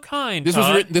 That's so kind.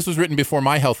 This was written before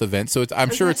my health event, so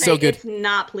I'm sure it's so good. It's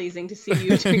not pleasing to see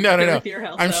you doing no. with your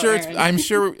health. I'm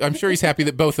sure he's happy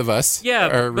that both of us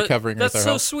are recovering with our health. That's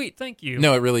so sweet. Thank you.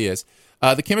 No, it really is.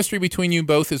 The chemistry between you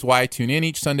both is why I tune in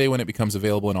each Sunday when it becomes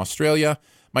available in Australia.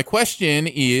 My question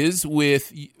is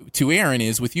to Aaron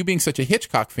is, with you being such a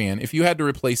Hitchcock fan, if you had to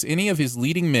replace any of his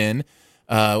leading men,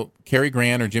 Cary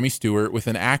Grant or Jimmy Stewart, with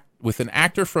an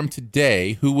actor from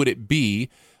today, who would it be?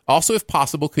 Also, if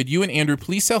possible, could you and Andrew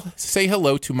please say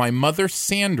hello to my mother,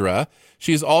 Sandra?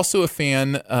 She is also a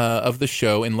fan of the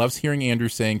show and loves hearing Andrew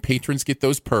saying, patrons get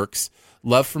those perks.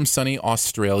 Love from sunny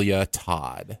Australia,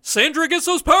 Todd. Sandra gets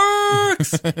those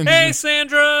perks! Hey,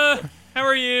 Sandra! How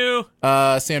are you?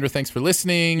 Sandra, thanks for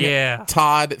listening. Yeah.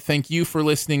 Todd, thank you for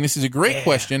listening. This is a great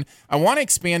question. I want to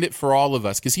expand it for all of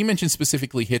us, because he mentioned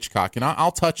specifically Hitchcock, and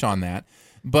I'll touch on that.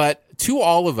 But to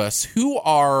all of us who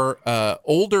are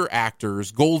older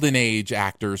actors, golden age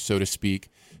actors, so to speak,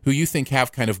 who you think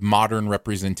have kind of modern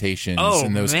representations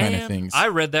and those kind of things. I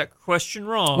read that question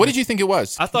wrong. What did you think it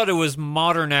was? I thought it was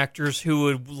modern actors who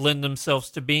would lend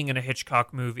themselves to being in a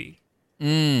Hitchcock movie.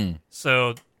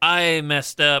 So I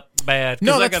messed up bad.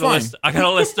 No, that's fine. I got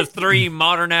a list of 3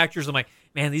 modern actors. I'm like,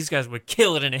 man, these guys would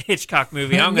kill it in a Hitchcock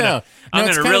movie. I'm gonna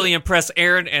really impress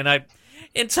Aaron. And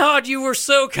Todd, you were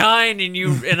so kind,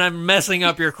 and I'm messing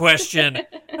up your question.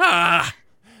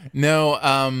 No,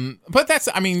 but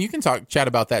you can chat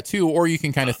about that too, or you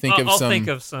can kind of think I'll think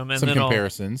of some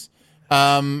comparisons.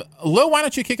 Lo, why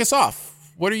don't you kick us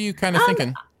off? What are you kind of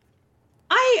thinking?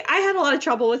 I had a lot of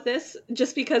trouble with this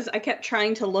just because I kept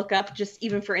trying to look up, just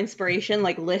even for inspiration,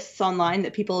 like lists online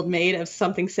that people had made of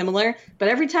something similar. But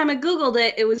every time I Googled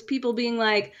it, it was people being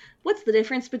like, what's the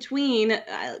difference between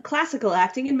classical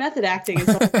acting and method acting and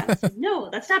stuff like that? So, no,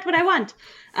 that's not what I want.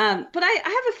 But I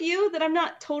have a few that I'm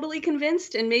not totally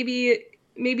convinced, and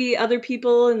maybe other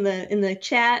people in the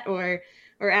chat or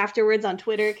or afterwards on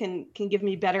Twitter can give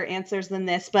me better answers than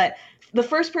this. But the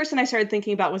first person I started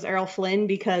thinking about was Errol Flynn,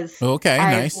 because I've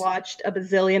nice. watched a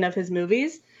bazillion of his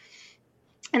movies.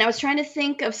 And I was trying to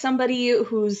think of somebody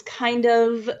who's kind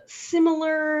of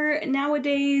similar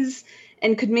nowadays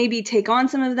and could maybe take on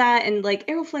some of that. And like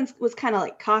Errol Flynn was kind of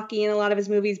like cocky in a lot of his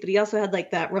movies, but he also had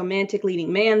like that romantic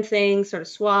leading man thing, sort of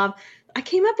suave. I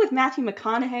came up with Matthew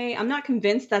McConaughey. I'm not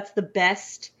convinced that's the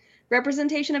best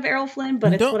representation of Errol Flynn,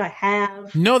 but it's what I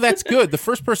have. No, that's good. The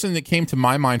first person that came to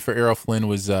my mind for Errol Flynn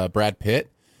was Brad Pitt.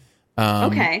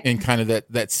 Okay. In kind of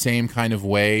that same kind of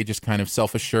way, just kind of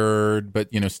self-assured, but,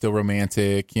 still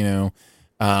romantic, Yeah.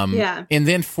 And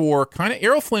then for kind of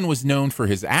Errol Flynn was known for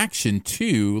his action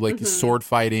too, like his sword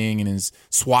fighting and his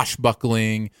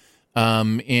swashbuckling.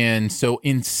 And so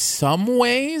in some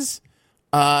ways,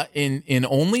 in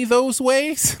only those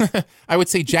ways, I would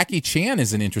say Jackie Chan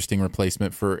is an interesting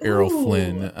replacement for Errol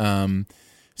Flynn.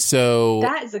 So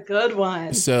that is a good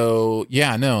one. So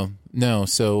yeah, no.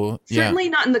 So yeah. Certainly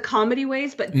not in the comedy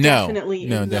ways, but definitely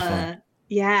in the.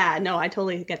 Yeah, no, I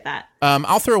totally get that.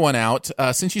 I'll throw one out.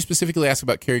 Since you specifically asked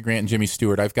about Cary Grant and Jimmy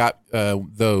Stewart, I've got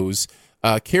those.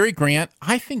 Cary Grant,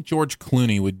 I think George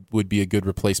Clooney would be a good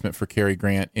replacement for Cary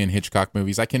Grant in Hitchcock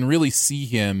movies. I can really see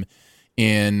him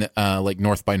in like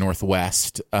North by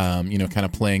Northwest, kind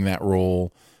of playing that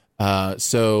role.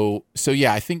 So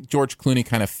yeah, I think George Clooney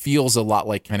kind of feels a lot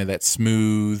like kind of that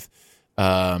smooth,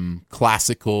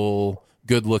 classical,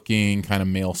 good-looking kind of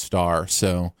male star.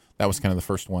 So that was kind of the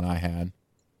first one I had.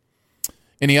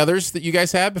 Any others that you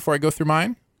guys had before I go through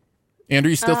mine? Andrew,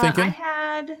 you still thinking? I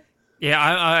had.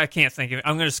 Yeah, I can't think of it.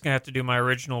 I'm just going to have to do my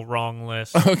original wrong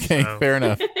list. Okay, fair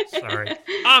enough. Sorry.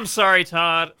 I'm sorry,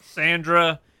 Todd.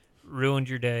 Sandra ruined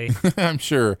your day. I'm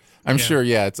sure.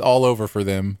 Yeah, it's all over for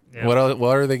them. Yeah. What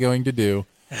are they going to do?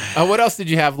 What else did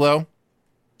you have, Lo?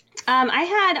 I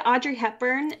had Audrey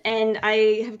Hepburn, and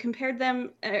I have compared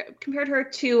her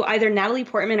to either Natalie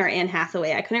Portman or Anne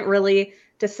Hathaway. I couldn't really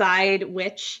decide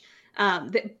which.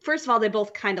 First of all, they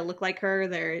both kind of look like her.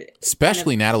 They're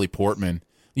especially Natalie Portman.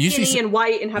 Skinny and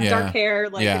white and have dark hair.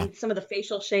 And some of the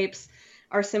facial shapes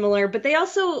are similar. But they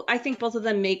also, I think both of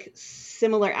them make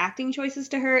similar acting choices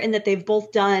to her in that they've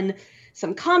both done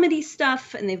some comedy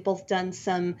stuff and they've both done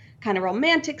some kind of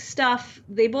romantic stuff.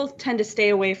 They both tend to stay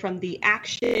away from the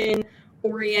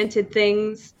action-oriented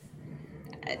things.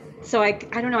 So I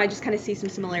don't know. I just kind of see some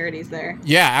similarities there.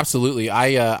 Yeah, absolutely.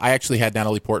 I actually had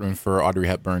Natalie Portman for Audrey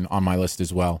Hepburn on my list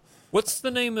as well. What's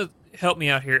the name of? Help me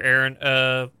out here,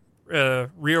 Aaron.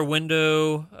 Rear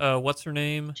Window. What's her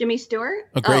name? Jimmy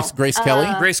Stewart. Grace Kelly.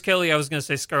 Grace Kelly. I was going to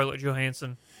say Scarlett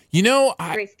Johansson.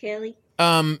 Grace Kelly.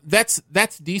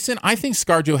 That's decent. I think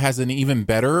ScarJo has an even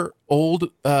better old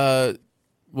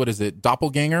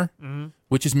doppelganger,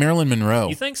 which is Marilyn Monroe.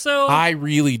 You think so? I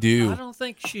really do. I don't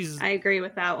think she's. I agree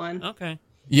with that one. Okay.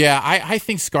 Yeah, I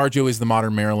think ScarJo is the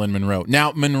modern Marilyn Monroe.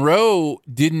 Now, Monroe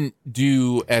didn't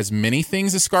do as many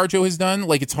things as ScarJo has done.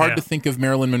 Like, it's hard to think of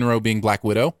Marilyn Monroe being Black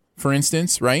Widow, for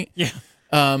instance, right? Yeah.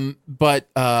 But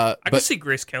I could see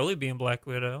Grace Kelly being Black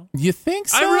Widow. You think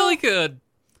so? I really could.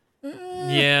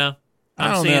 Yeah.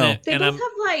 I'm seeing it. They both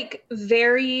have like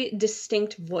very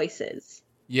distinct voices.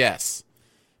 Yes.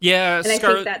 Yeah, and I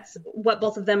think that's what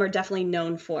both of them are definitely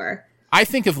known for. I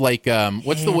think of like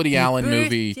what's the Woody Allen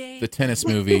movie, the tennis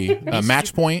movie,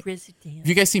 Match Point? Have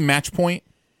you guys seen Match Point?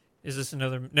 Is this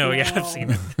another? No, yeah, I've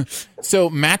seen it. So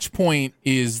Match Point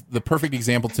is the perfect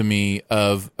example to me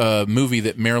of a movie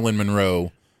that Marilyn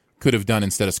Monroe could have done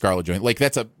instead of Scarlett Johansson. Like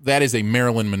that is a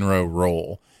Marilyn Monroe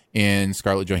role, and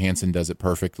Scarlett Johansson does it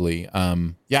perfectly.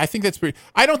 Yeah, I think that's pretty.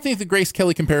 I don't think the Grace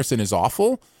Kelly comparison is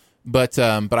awful, but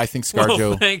I think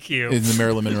ScarJo thank you. in the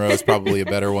Marilyn Monroe is probably a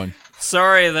better one.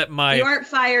 Sorry that you aren't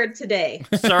fired today.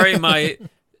 Sorry, my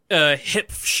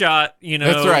hip shot.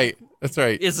 That's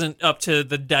right. Isn't up to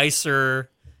the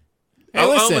Dicer.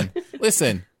 Hey,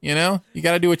 listen. You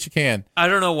got to do what you can. I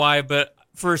don't know why, but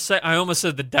for a sec, I almost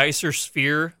said the Dicer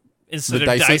sphere instead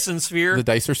of Dyson sphere. The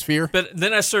Dicer sphere. But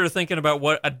then I started thinking about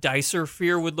what a Dicer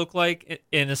sphere would look like,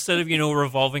 and instead of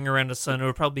revolving around the sun, it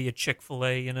would probably be a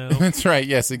Chick-fil-A. That's right.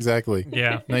 Yes, exactly.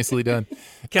 Yeah, nicely done.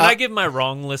 Can I give my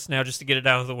wrong list now, just to get it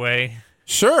out of the way?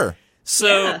 Sure.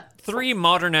 So 3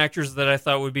 modern actors that I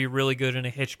thought would be really good in a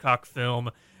Hitchcock film.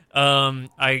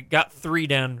 I got 3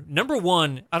 down. Number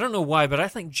 1, I don't know why, but I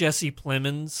think Jesse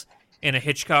Plemons in a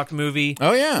Hitchcock movie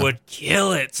would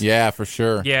kill it. Yeah, for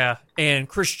sure. Yeah, and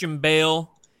Christian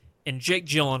Bale and Jake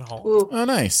Gyllenhaal. Ooh. Oh,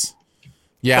 nice.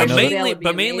 Yeah,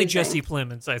 but mainly Jesse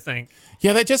Plemons, I think.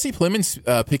 Yeah, that Jesse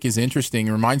Plemons pick is interesting.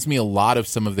 It reminds me a lot of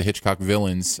some of the Hitchcock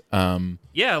villains.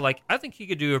 Yeah, like I think he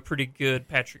could do a pretty good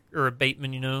Patrick or a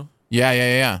Bateman.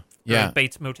 Yeah. Yeah. Or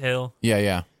Bates Motel.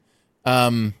 Yeah.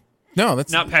 No,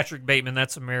 that's Not Patrick Bateman.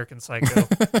 That's American Psycho.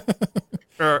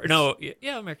 Or no,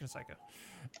 yeah, American Psycho.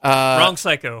 Wrong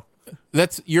Psycho.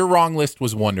 That's your wrong list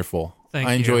was wonderful. Thank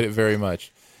I you. enjoyed it very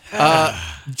much.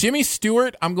 Jimmy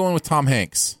Stewart, I'm going with Tom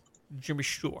Hanks. Jimmy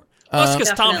Stewart. Well, that's because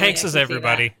Tom Definitely, Hanks I is can see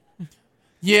everybody.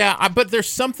 Yeah, but there's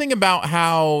something about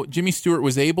how Jimmy Stewart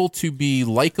was able to be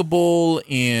likable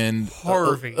and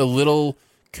Harvey. a little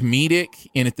comedic,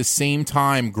 and at the same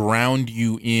time ground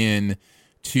you in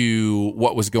to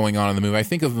what was going on in the movie. I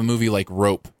think of a movie like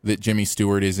Rope that Jimmy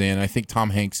Stewart is in. I think Tom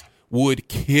Hanks would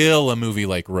kill a movie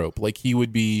like Rope. Like, he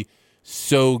would be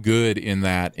so good in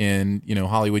that. And,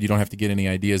 Hollywood, you don't have to get any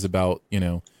ideas about,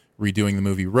 redoing the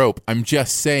movie Rope. I'm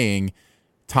just saying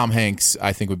Tom Hanks,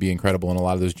 I think, would be incredible in a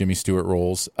lot of those Jimmy Stewart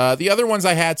roles. The other ones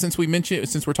I had, since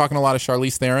we're talking a lot of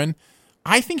Charlize Theron,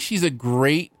 I think she's a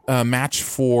great match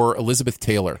for Elizabeth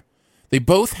Taylor. They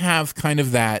both have kind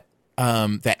of that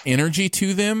energy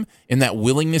to them and that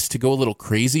willingness to go a little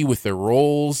crazy with their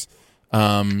roles.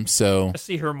 So I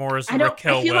see her more as I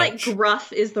Raquel feel Welch. like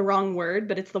gruff is the wrong word,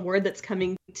 but it's the word that's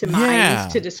coming to Yeah.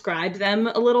 mind to describe them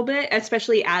a little bit,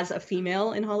 especially as a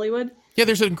female in Hollywood. yeah,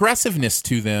 there's an aggressiveness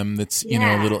to them that's a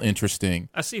Yeah. little interesting.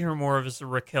 I see her more as a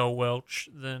Raquel Welch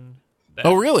than that.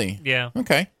 Oh, really? Yeah.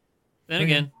 Okay. Then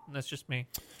again, that's just me.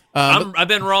 But- I've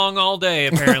been wrong all day,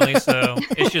 apparently, so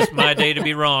it's just my day to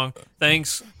be wrong.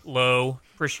 Thanks, Lo.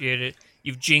 Appreciate it.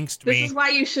 You've jinxed This me. is why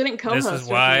you shouldn't co-host. This is with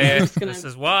me. why. I'm just gonna This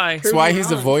is why. That's why prove he's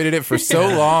you wrong. avoided it for so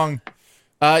long.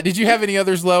 Did you have any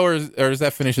others, Lo, or does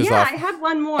that finish us Yeah, off? I had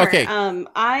one more. Okay.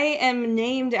 I am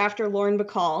named after Lauren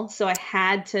Bacall, so I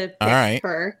had to pick All right.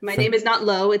 her. My name is not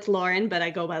Lo, it's Lauren, but I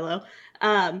go by Lo.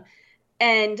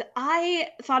 And I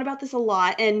thought about this a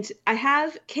lot, and I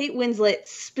have Kate Winslet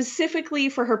specifically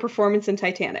for her performance in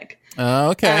Titanic.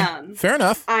 Okay. Fair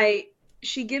enough.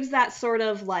 She gives that sort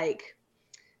of like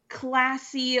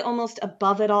classy, almost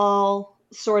above it all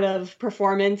sort of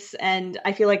performance, and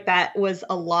I feel like that was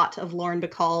a lot of Lauren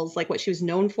Bacall's, like, what she was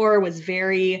known for was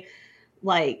very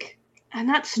like,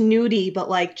 not snooty, but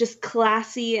like just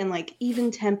classy and like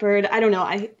even tempered. I don't know,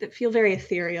 I feel very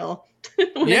ethereal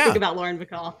when I think about Lauren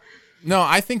Bacall. No,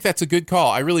 I think that's a good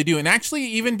call. I really do. And actually,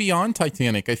 even beyond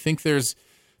Titanic, I think there's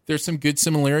some good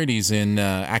similarities in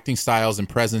acting styles and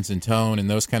presence and tone and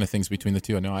those kind of things between the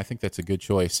two. No, I think that's a good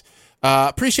choice.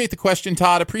 Appreciate the question,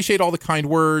 Todd. Appreciate all the kind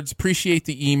words. Appreciate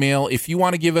the email. If you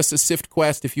want to give us a SIFT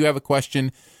quest, if you have a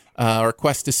question or a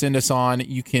quest to send us on,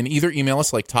 you can either email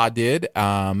us like Todd did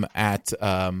at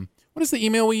what is the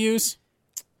email we use?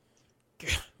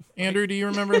 Andrew, do you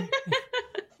remember?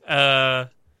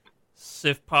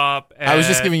 Sifpop. I was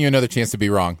just giving you another chance to be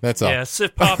wrong. That's all. Yeah,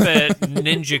 Sifpop at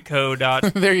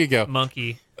ninjaco.monkey. There you go.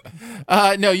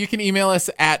 No, you can email us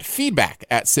at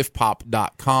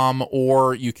feedback@sifpop.com,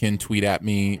 or you can tweet at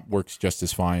me. Works just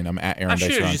as fine. I'm at Aaron I should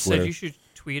Dicer have on just Twitter. said you should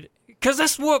tweet it. Because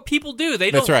that's what people do.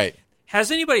 They That's don't. right. Has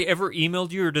anybody ever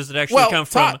emailed you, or does it actually come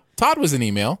from... Todd was an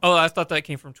email. Oh, I thought that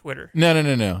came from Twitter. No.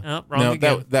 Oh, wrong No,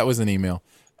 again. that was an email.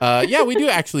 Yeah, we do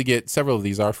actually get several of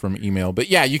these are from email. But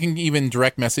yeah, you can even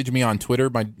direct message me on Twitter.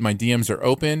 My DMs are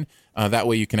open. That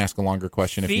way you can ask a longer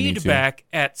question if you need to. Feedback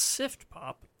at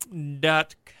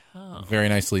siftpop.com. Very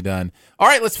nicely done. All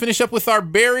right, let's finish up with our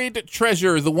buried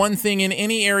treasure, the one thing in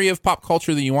any area of pop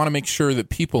culture that you want to make sure that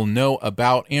people know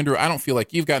about. Andrew, I don't feel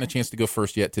like you've gotten a chance to go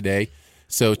first yet today,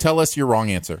 so tell us your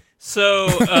wrong answer. So,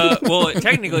 well,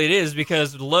 technically it is,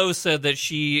 because Lo said that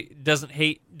she doesn't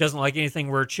like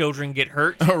anything where children get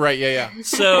hurt. Oh, right, yeah.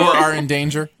 So, Or are in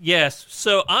danger. yes.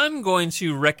 So I'm going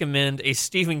to recommend a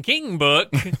Stephen King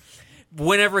book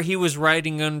whenever he was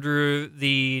writing under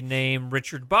the name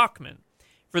Richard Bachman.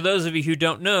 For those of you who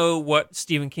don't know, what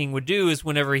Stephen King would do is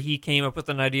whenever he came up with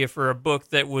an idea for a book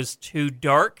that was too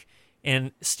dark,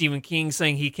 and Stephen King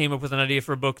saying he came up with an idea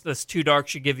for a book that's too dark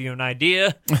should give you an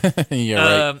idea.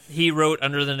 Yeah, right. He wrote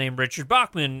under the name Richard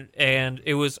Bachman, and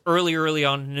it was early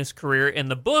on in his career,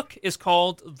 and the book is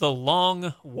called The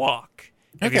Long Walk.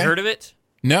 Have you Okay. heard of it?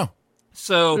 No.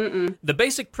 So the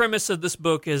basic premise of this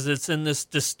book is it's in this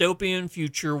dystopian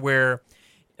future where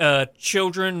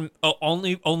children,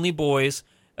 only boys,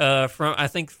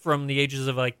 from the ages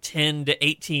of like 10 to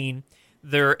 18,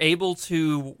 they're able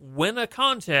to win a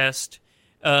contest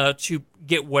to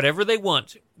get whatever they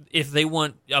want. If they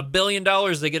want $1 billion,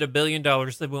 they get $1 billion.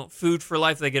 They want food for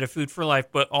life, they get a food for life.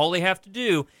 But all they have to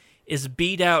do is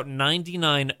beat out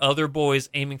 99 other boys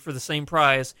aiming for the same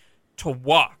prize to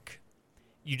walk.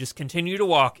 You just continue to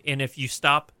walk, and if you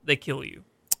stop, they kill you.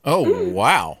 Oh,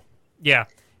 wow. Yeah.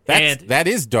 That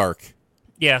is dark.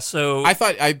 Yeah, so I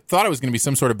thought it was going to be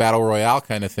some sort of battle royale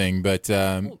kind of thing, but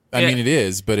I mean it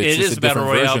is, but it's it just is a battle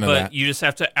different royale, version of but that. you just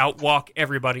have to outwalk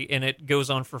everybody, and it goes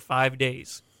on for 5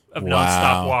 days of Wow.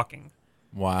 nonstop walking.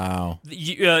 Wow.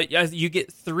 You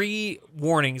get 3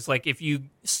 warnings, like if you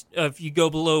go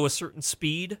below a certain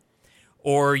speed,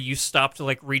 or you stop to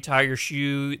like retie your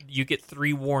shoe, you get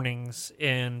 3 warnings,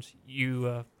 and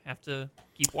you have to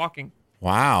keep walking.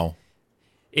 Wow.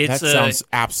 It's that sounds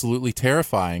absolutely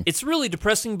terrifying. It's really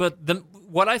depressing, but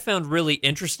what I found really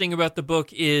interesting about the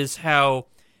book is how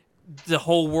the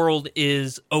whole world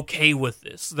is okay with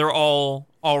this. They're all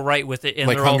right with it, and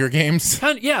like they're Hunger Games.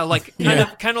 kind of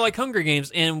like Hunger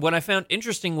Games. And what I found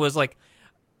interesting was like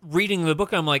reading the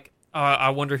book. I'm like, I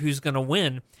wonder who's going to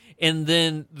win. And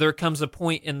then there comes a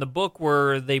point in the book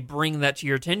where they bring that to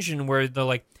your attention, where they're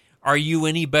like, "Are you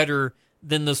any better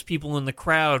than those people in the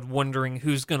crowd wondering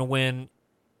who's going to win?"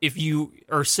 If you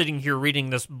are sitting here reading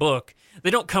this book,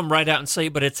 they don't come right out and say,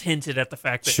 but it's hinted at the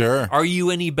fact that, Sure. Are you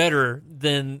any better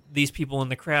than these people in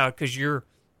the crowd? Because you're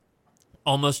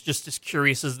almost just as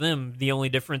curious as them. The only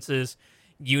difference is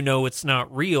it's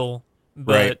not real,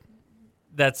 but Right.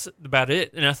 that's about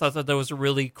it. And I thought that was a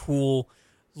really cool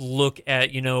look at,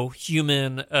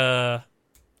 human, not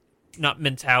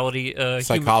mentality,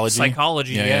 Psychology.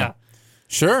 Psychology, yeah.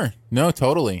 Sure. No,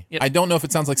 totally. Yep. I don't know if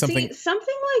it sounds like something. See, something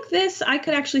like this, I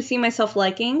could actually see myself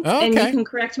liking, Oh, and you okay. can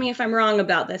correct me if I'm wrong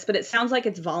about this, but it sounds like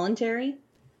it's voluntary.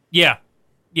 Yeah.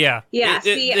 Yeah. Yeah,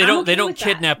 They I'm don't okay they don't with that,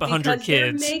 kidnap 100 because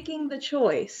they're kids. making the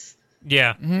choice.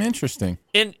 Yeah. Interesting.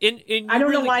 And I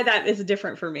don't know why that is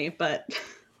different for me, but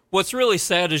what's really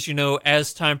sad is,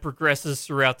 as time progresses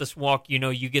throughout this walk,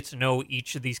 you get to know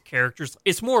each of these characters.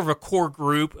 It's more of a core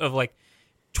group of like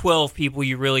 12 people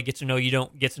you really get to know. You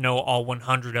don't get to know all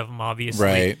 100 of them, obviously.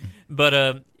 Right.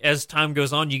 But as time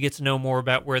goes on, you get to know more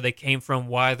about where they came from,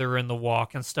 why they're in the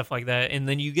walk, and stuff like that. And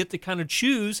then you get to kind of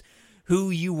choose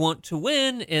who you want to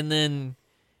win. And then,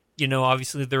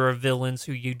 obviously there are villains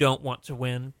who you don't want to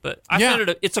win. But I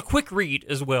found it's a quick read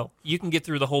as well. You can get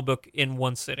through the whole book in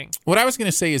one sitting. What I was going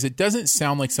to say is it doesn't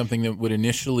sound like something that would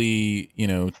initially,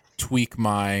 tweak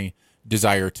my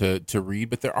desire to read,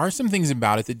 but there are some things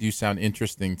about it that do sound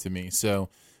interesting to me. So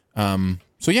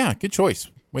yeah, good choice.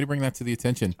 Way to bring that to the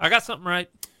attention. I got something right.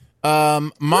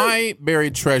 My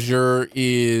buried treasure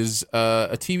is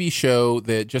a TV show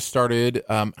that just started.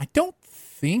 I don't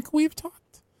think we've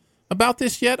talked about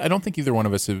this yet. I don't think either one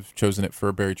of us have chosen it for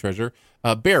a buried treasure.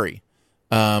 Barry,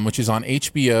 which is on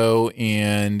HBO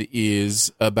and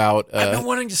is about I've been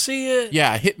wanting to see it.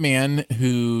 a hitman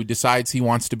who decides he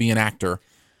wants to be an actor,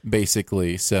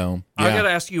 basically. So yeah. I got to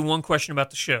ask you one question about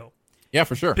the show. Yeah,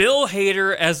 for sure. Bill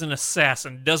Hader as an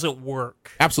assassin doesn't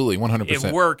work. Absolutely, 100%.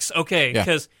 It works, okay,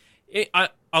 because I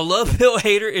love Bill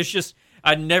Hader. It's just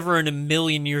I never in a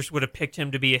million years would have picked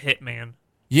him to be a hitman.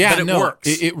 Yeah, but it no, works.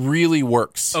 It really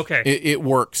works. Okay. It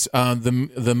works.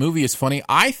 The movie is funny.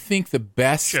 I think the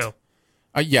best Show.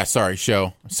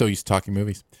 Show. I'm so used to talking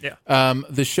movies. Yeah.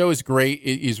 The show is great.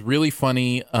 It is really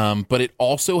funny, but it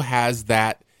also has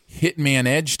that hitman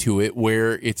edge to it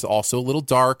where it's also a little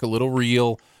dark, a little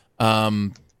real.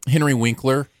 Henry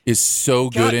Winkler is so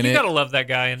good in it. You gotta love that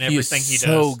guy and everything he does.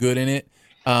 So good in it.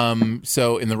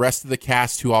 So, and the rest of the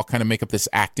cast, who all kind of make up this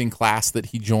acting class that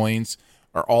he joins,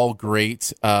 are all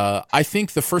great. I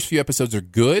think the first few episodes are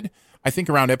good. I think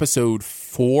around episode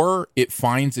 4, it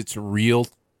finds its real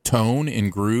tone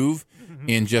and groove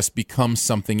and just becomes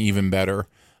something even better.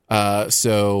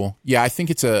 So, yeah, I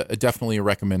think it's definitely a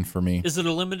recommend for me. Is it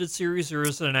a limited series or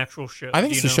is it an actual show? I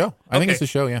think it's a show. I think it's a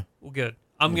show, yeah. Well, good.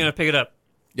 I'm going to pick it up.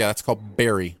 Yeah, that's called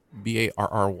Barry. Barry.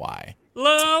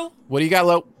 Lo! What do you got,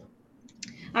 Lo?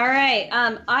 all right.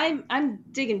 I'm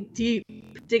digging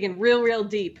real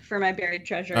deep for my buried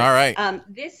treasure. All right.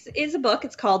 This is a book.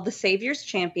 It's called The Savior's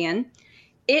Champion.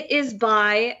 It is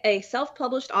by a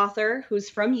self-published author who's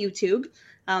from YouTube.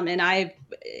 And I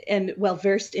am well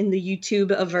versed in the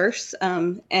YouTube averse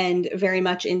and very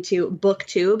much into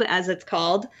BookTube, as it's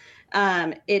called.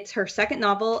 It's her second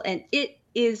novel, and it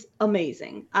is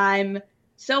amazing. I'm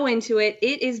so into it.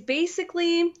 It is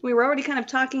basically, we were already kind of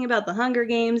talking about the Hunger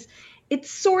Games. It's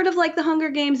sort of like the Hunger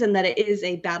Games in that it is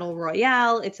a battle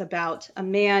royale. It's about a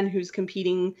man who's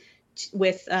competing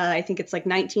with, I think it's like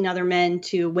 19 other men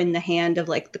to win the hand of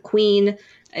like the queen.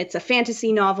 It's a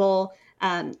fantasy novel,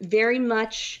 very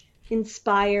much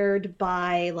inspired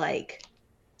by like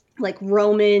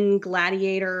Roman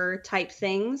gladiator type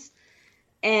things.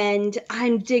 And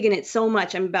I'm digging it so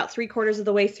much. I'm about 3/4 of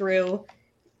the way through.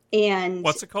 And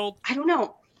what's it called? I don't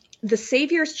know. The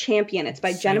Savior's Champion. It's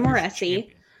by Jenna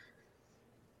Moressi.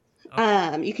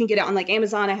 Okay. You can get it on like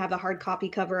Amazon. I have a hard copy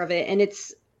cover of it, and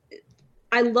it's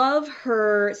I love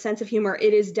her sense of humor.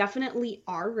 It is definitely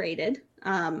R-rated.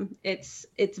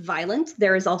 It's violent.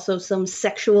 There is also some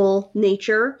sexual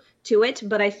nature to it,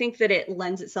 but I think that it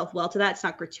lends itself well to that. It's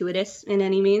not gratuitous in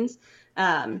any means.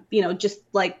 Just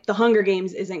like the Hunger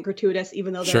Games isn't gratuitous,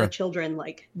 even though there are children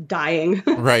like dying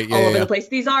right, all over the place.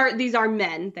 These are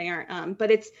men. They aren't. But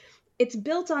it's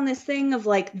built on this thing of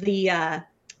like the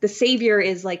savior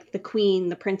is like the queen,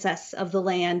 the princess of the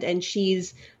land, and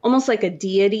she's almost like a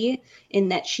deity in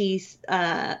that she's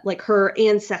like her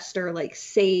ancestor like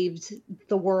saved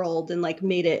the world and like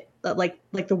made it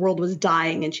like the world was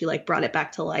dying and she like brought it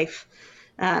back to life.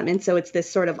 And so it's this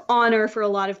sort of honor for a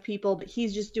lot of people, but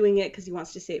he's just doing it because he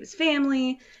wants to save his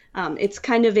family. It's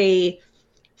kind of a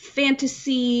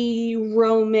fantasy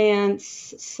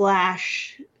romance /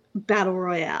 battle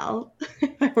royale, if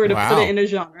I were to put it in a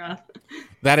genre.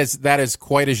 That is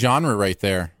quite a genre right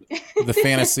there. The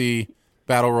fantasy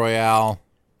battle royale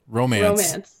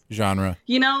romance genre.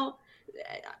 You know,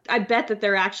 I bet that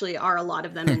there actually are a lot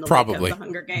of them in the Probably. Lake of the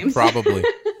Hunger Games. Probably.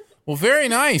 Well, very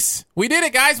nice. We did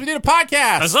it, guys. We did a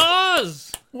podcast.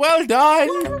 Huzzahs! Well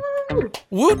done.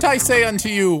 Woot I say unto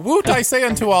you. Woot I say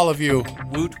unto all of you.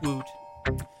 Woot woot.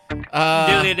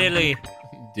 Dilly dilly.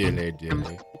 Dilly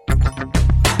dilly.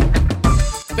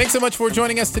 Thanks so much for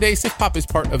joining us today. Sif Pop is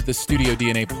part of the Studio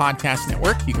DNA podcast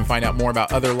network. You can find out more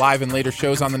about other live and later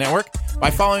shows on the network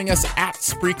by following us at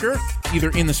Spreaker, either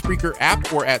in the Spreaker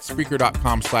app or at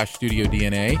Spreaker.com/Studio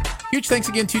DNA. Huge thanks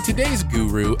again to today's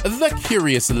guru, The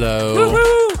Curious Lo. Woo-hoo!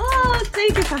 Oh,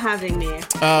 thank you for having me.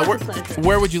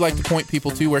 Where would you like to point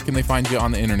people to? Where can they find you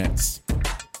on the internets?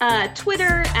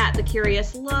 Twitter at The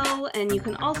Curious Lo, and you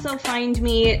can also find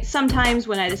me sometimes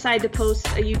when I decide to post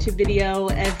a YouTube video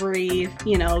every,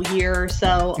 year or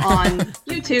so on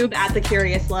YouTube at The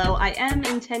Curious Lo. I am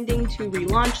intending to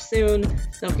relaunch soon,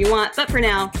 so if you want, but for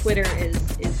now, Twitter is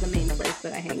the main place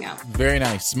that I hang out. Very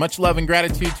nice. Much love and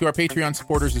gratitude to our Patreon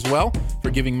supporters as well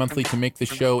for giving monthly to make the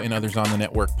show and others on the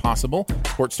network possible.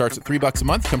 Support starts at $3 a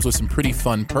month, comes with some pretty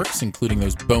fun perks, including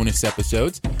those bonus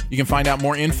episodes. You can find out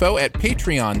more info at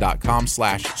patreon.com/Studio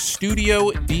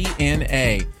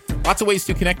DNA. Lots of ways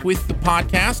to connect with the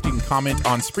podcast. You can comment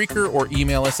on Spreaker or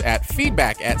email us at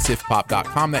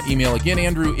feedback@sifpop.com. That email again,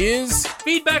 Andrew, is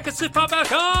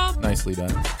feedback@sifpop.com. Nicely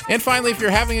done. And finally, if you're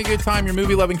having a good time, your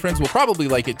movie-loving friends will probably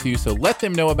like it too, so let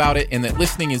them know about it and that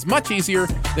listening is much easier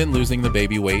than losing the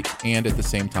baby weight and at the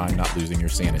same time not losing your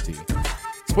sanity.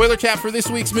 Spoiler chat for this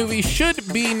week's movie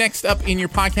should be next up in your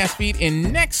podcast feed.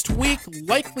 And next week,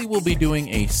 likely we'll be doing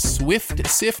a Swift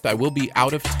Sift. I will be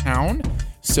out of town,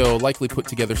 so likely put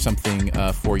together something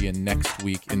for you next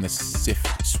week in the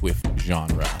Swift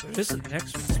genre. This is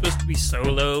next week supposed to be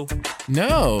Solo.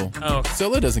 No. Oh, okay.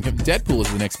 Solo doesn't come. Deadpool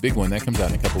is the next big one. That comes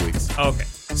out in a couple weeks. Okay.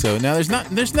 So now there's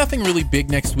nothing really big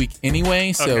next week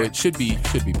anyway, so Okay. it should be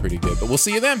pretty good. But we'll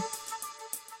see you then.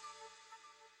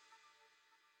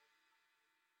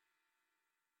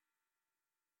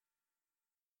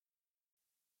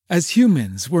 As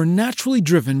humans, we're naturally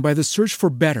driven by the search for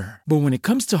better. But when it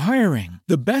comes to hiring,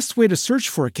 the best way to search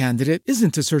for a candidate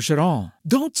isn't to search at all.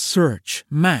 Don't search,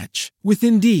 match with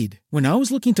Indeed. When I was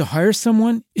looking to hire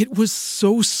someone, it was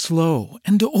so slow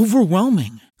and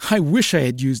overwhelming. I wish I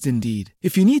had used Indeed.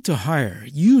 If you need to hire,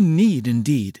 you need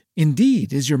Indeed.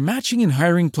 Indeed is your matching and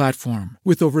hiring platform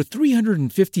with over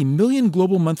 350 million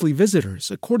global monthly visitors,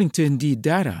 according to Indeed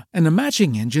data, and a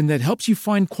matching engine that helps you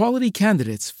find quality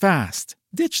candidates fast.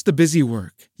 Ditch the busy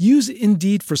work. Use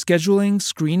Indeed for scheduling,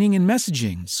 screening, and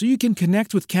messaging so you can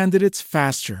connect with candidates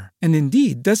faster. And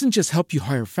Indeed doesn't just help you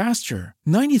hire faster.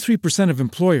 93% of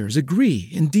employers agree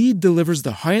Indeed delivers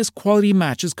the highest quality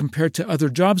matches compared to other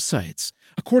job sites,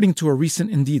 according to a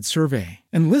recent Indeed survey.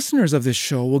 And listeners of this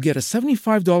show will get a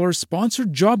 $75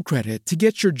 sponsored job credit to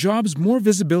get your jobs more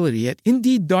visibility at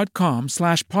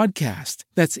Indeed.com/podcast.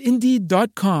 That's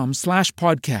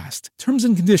Indeed.com/podcast. Terms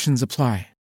and conditions apply.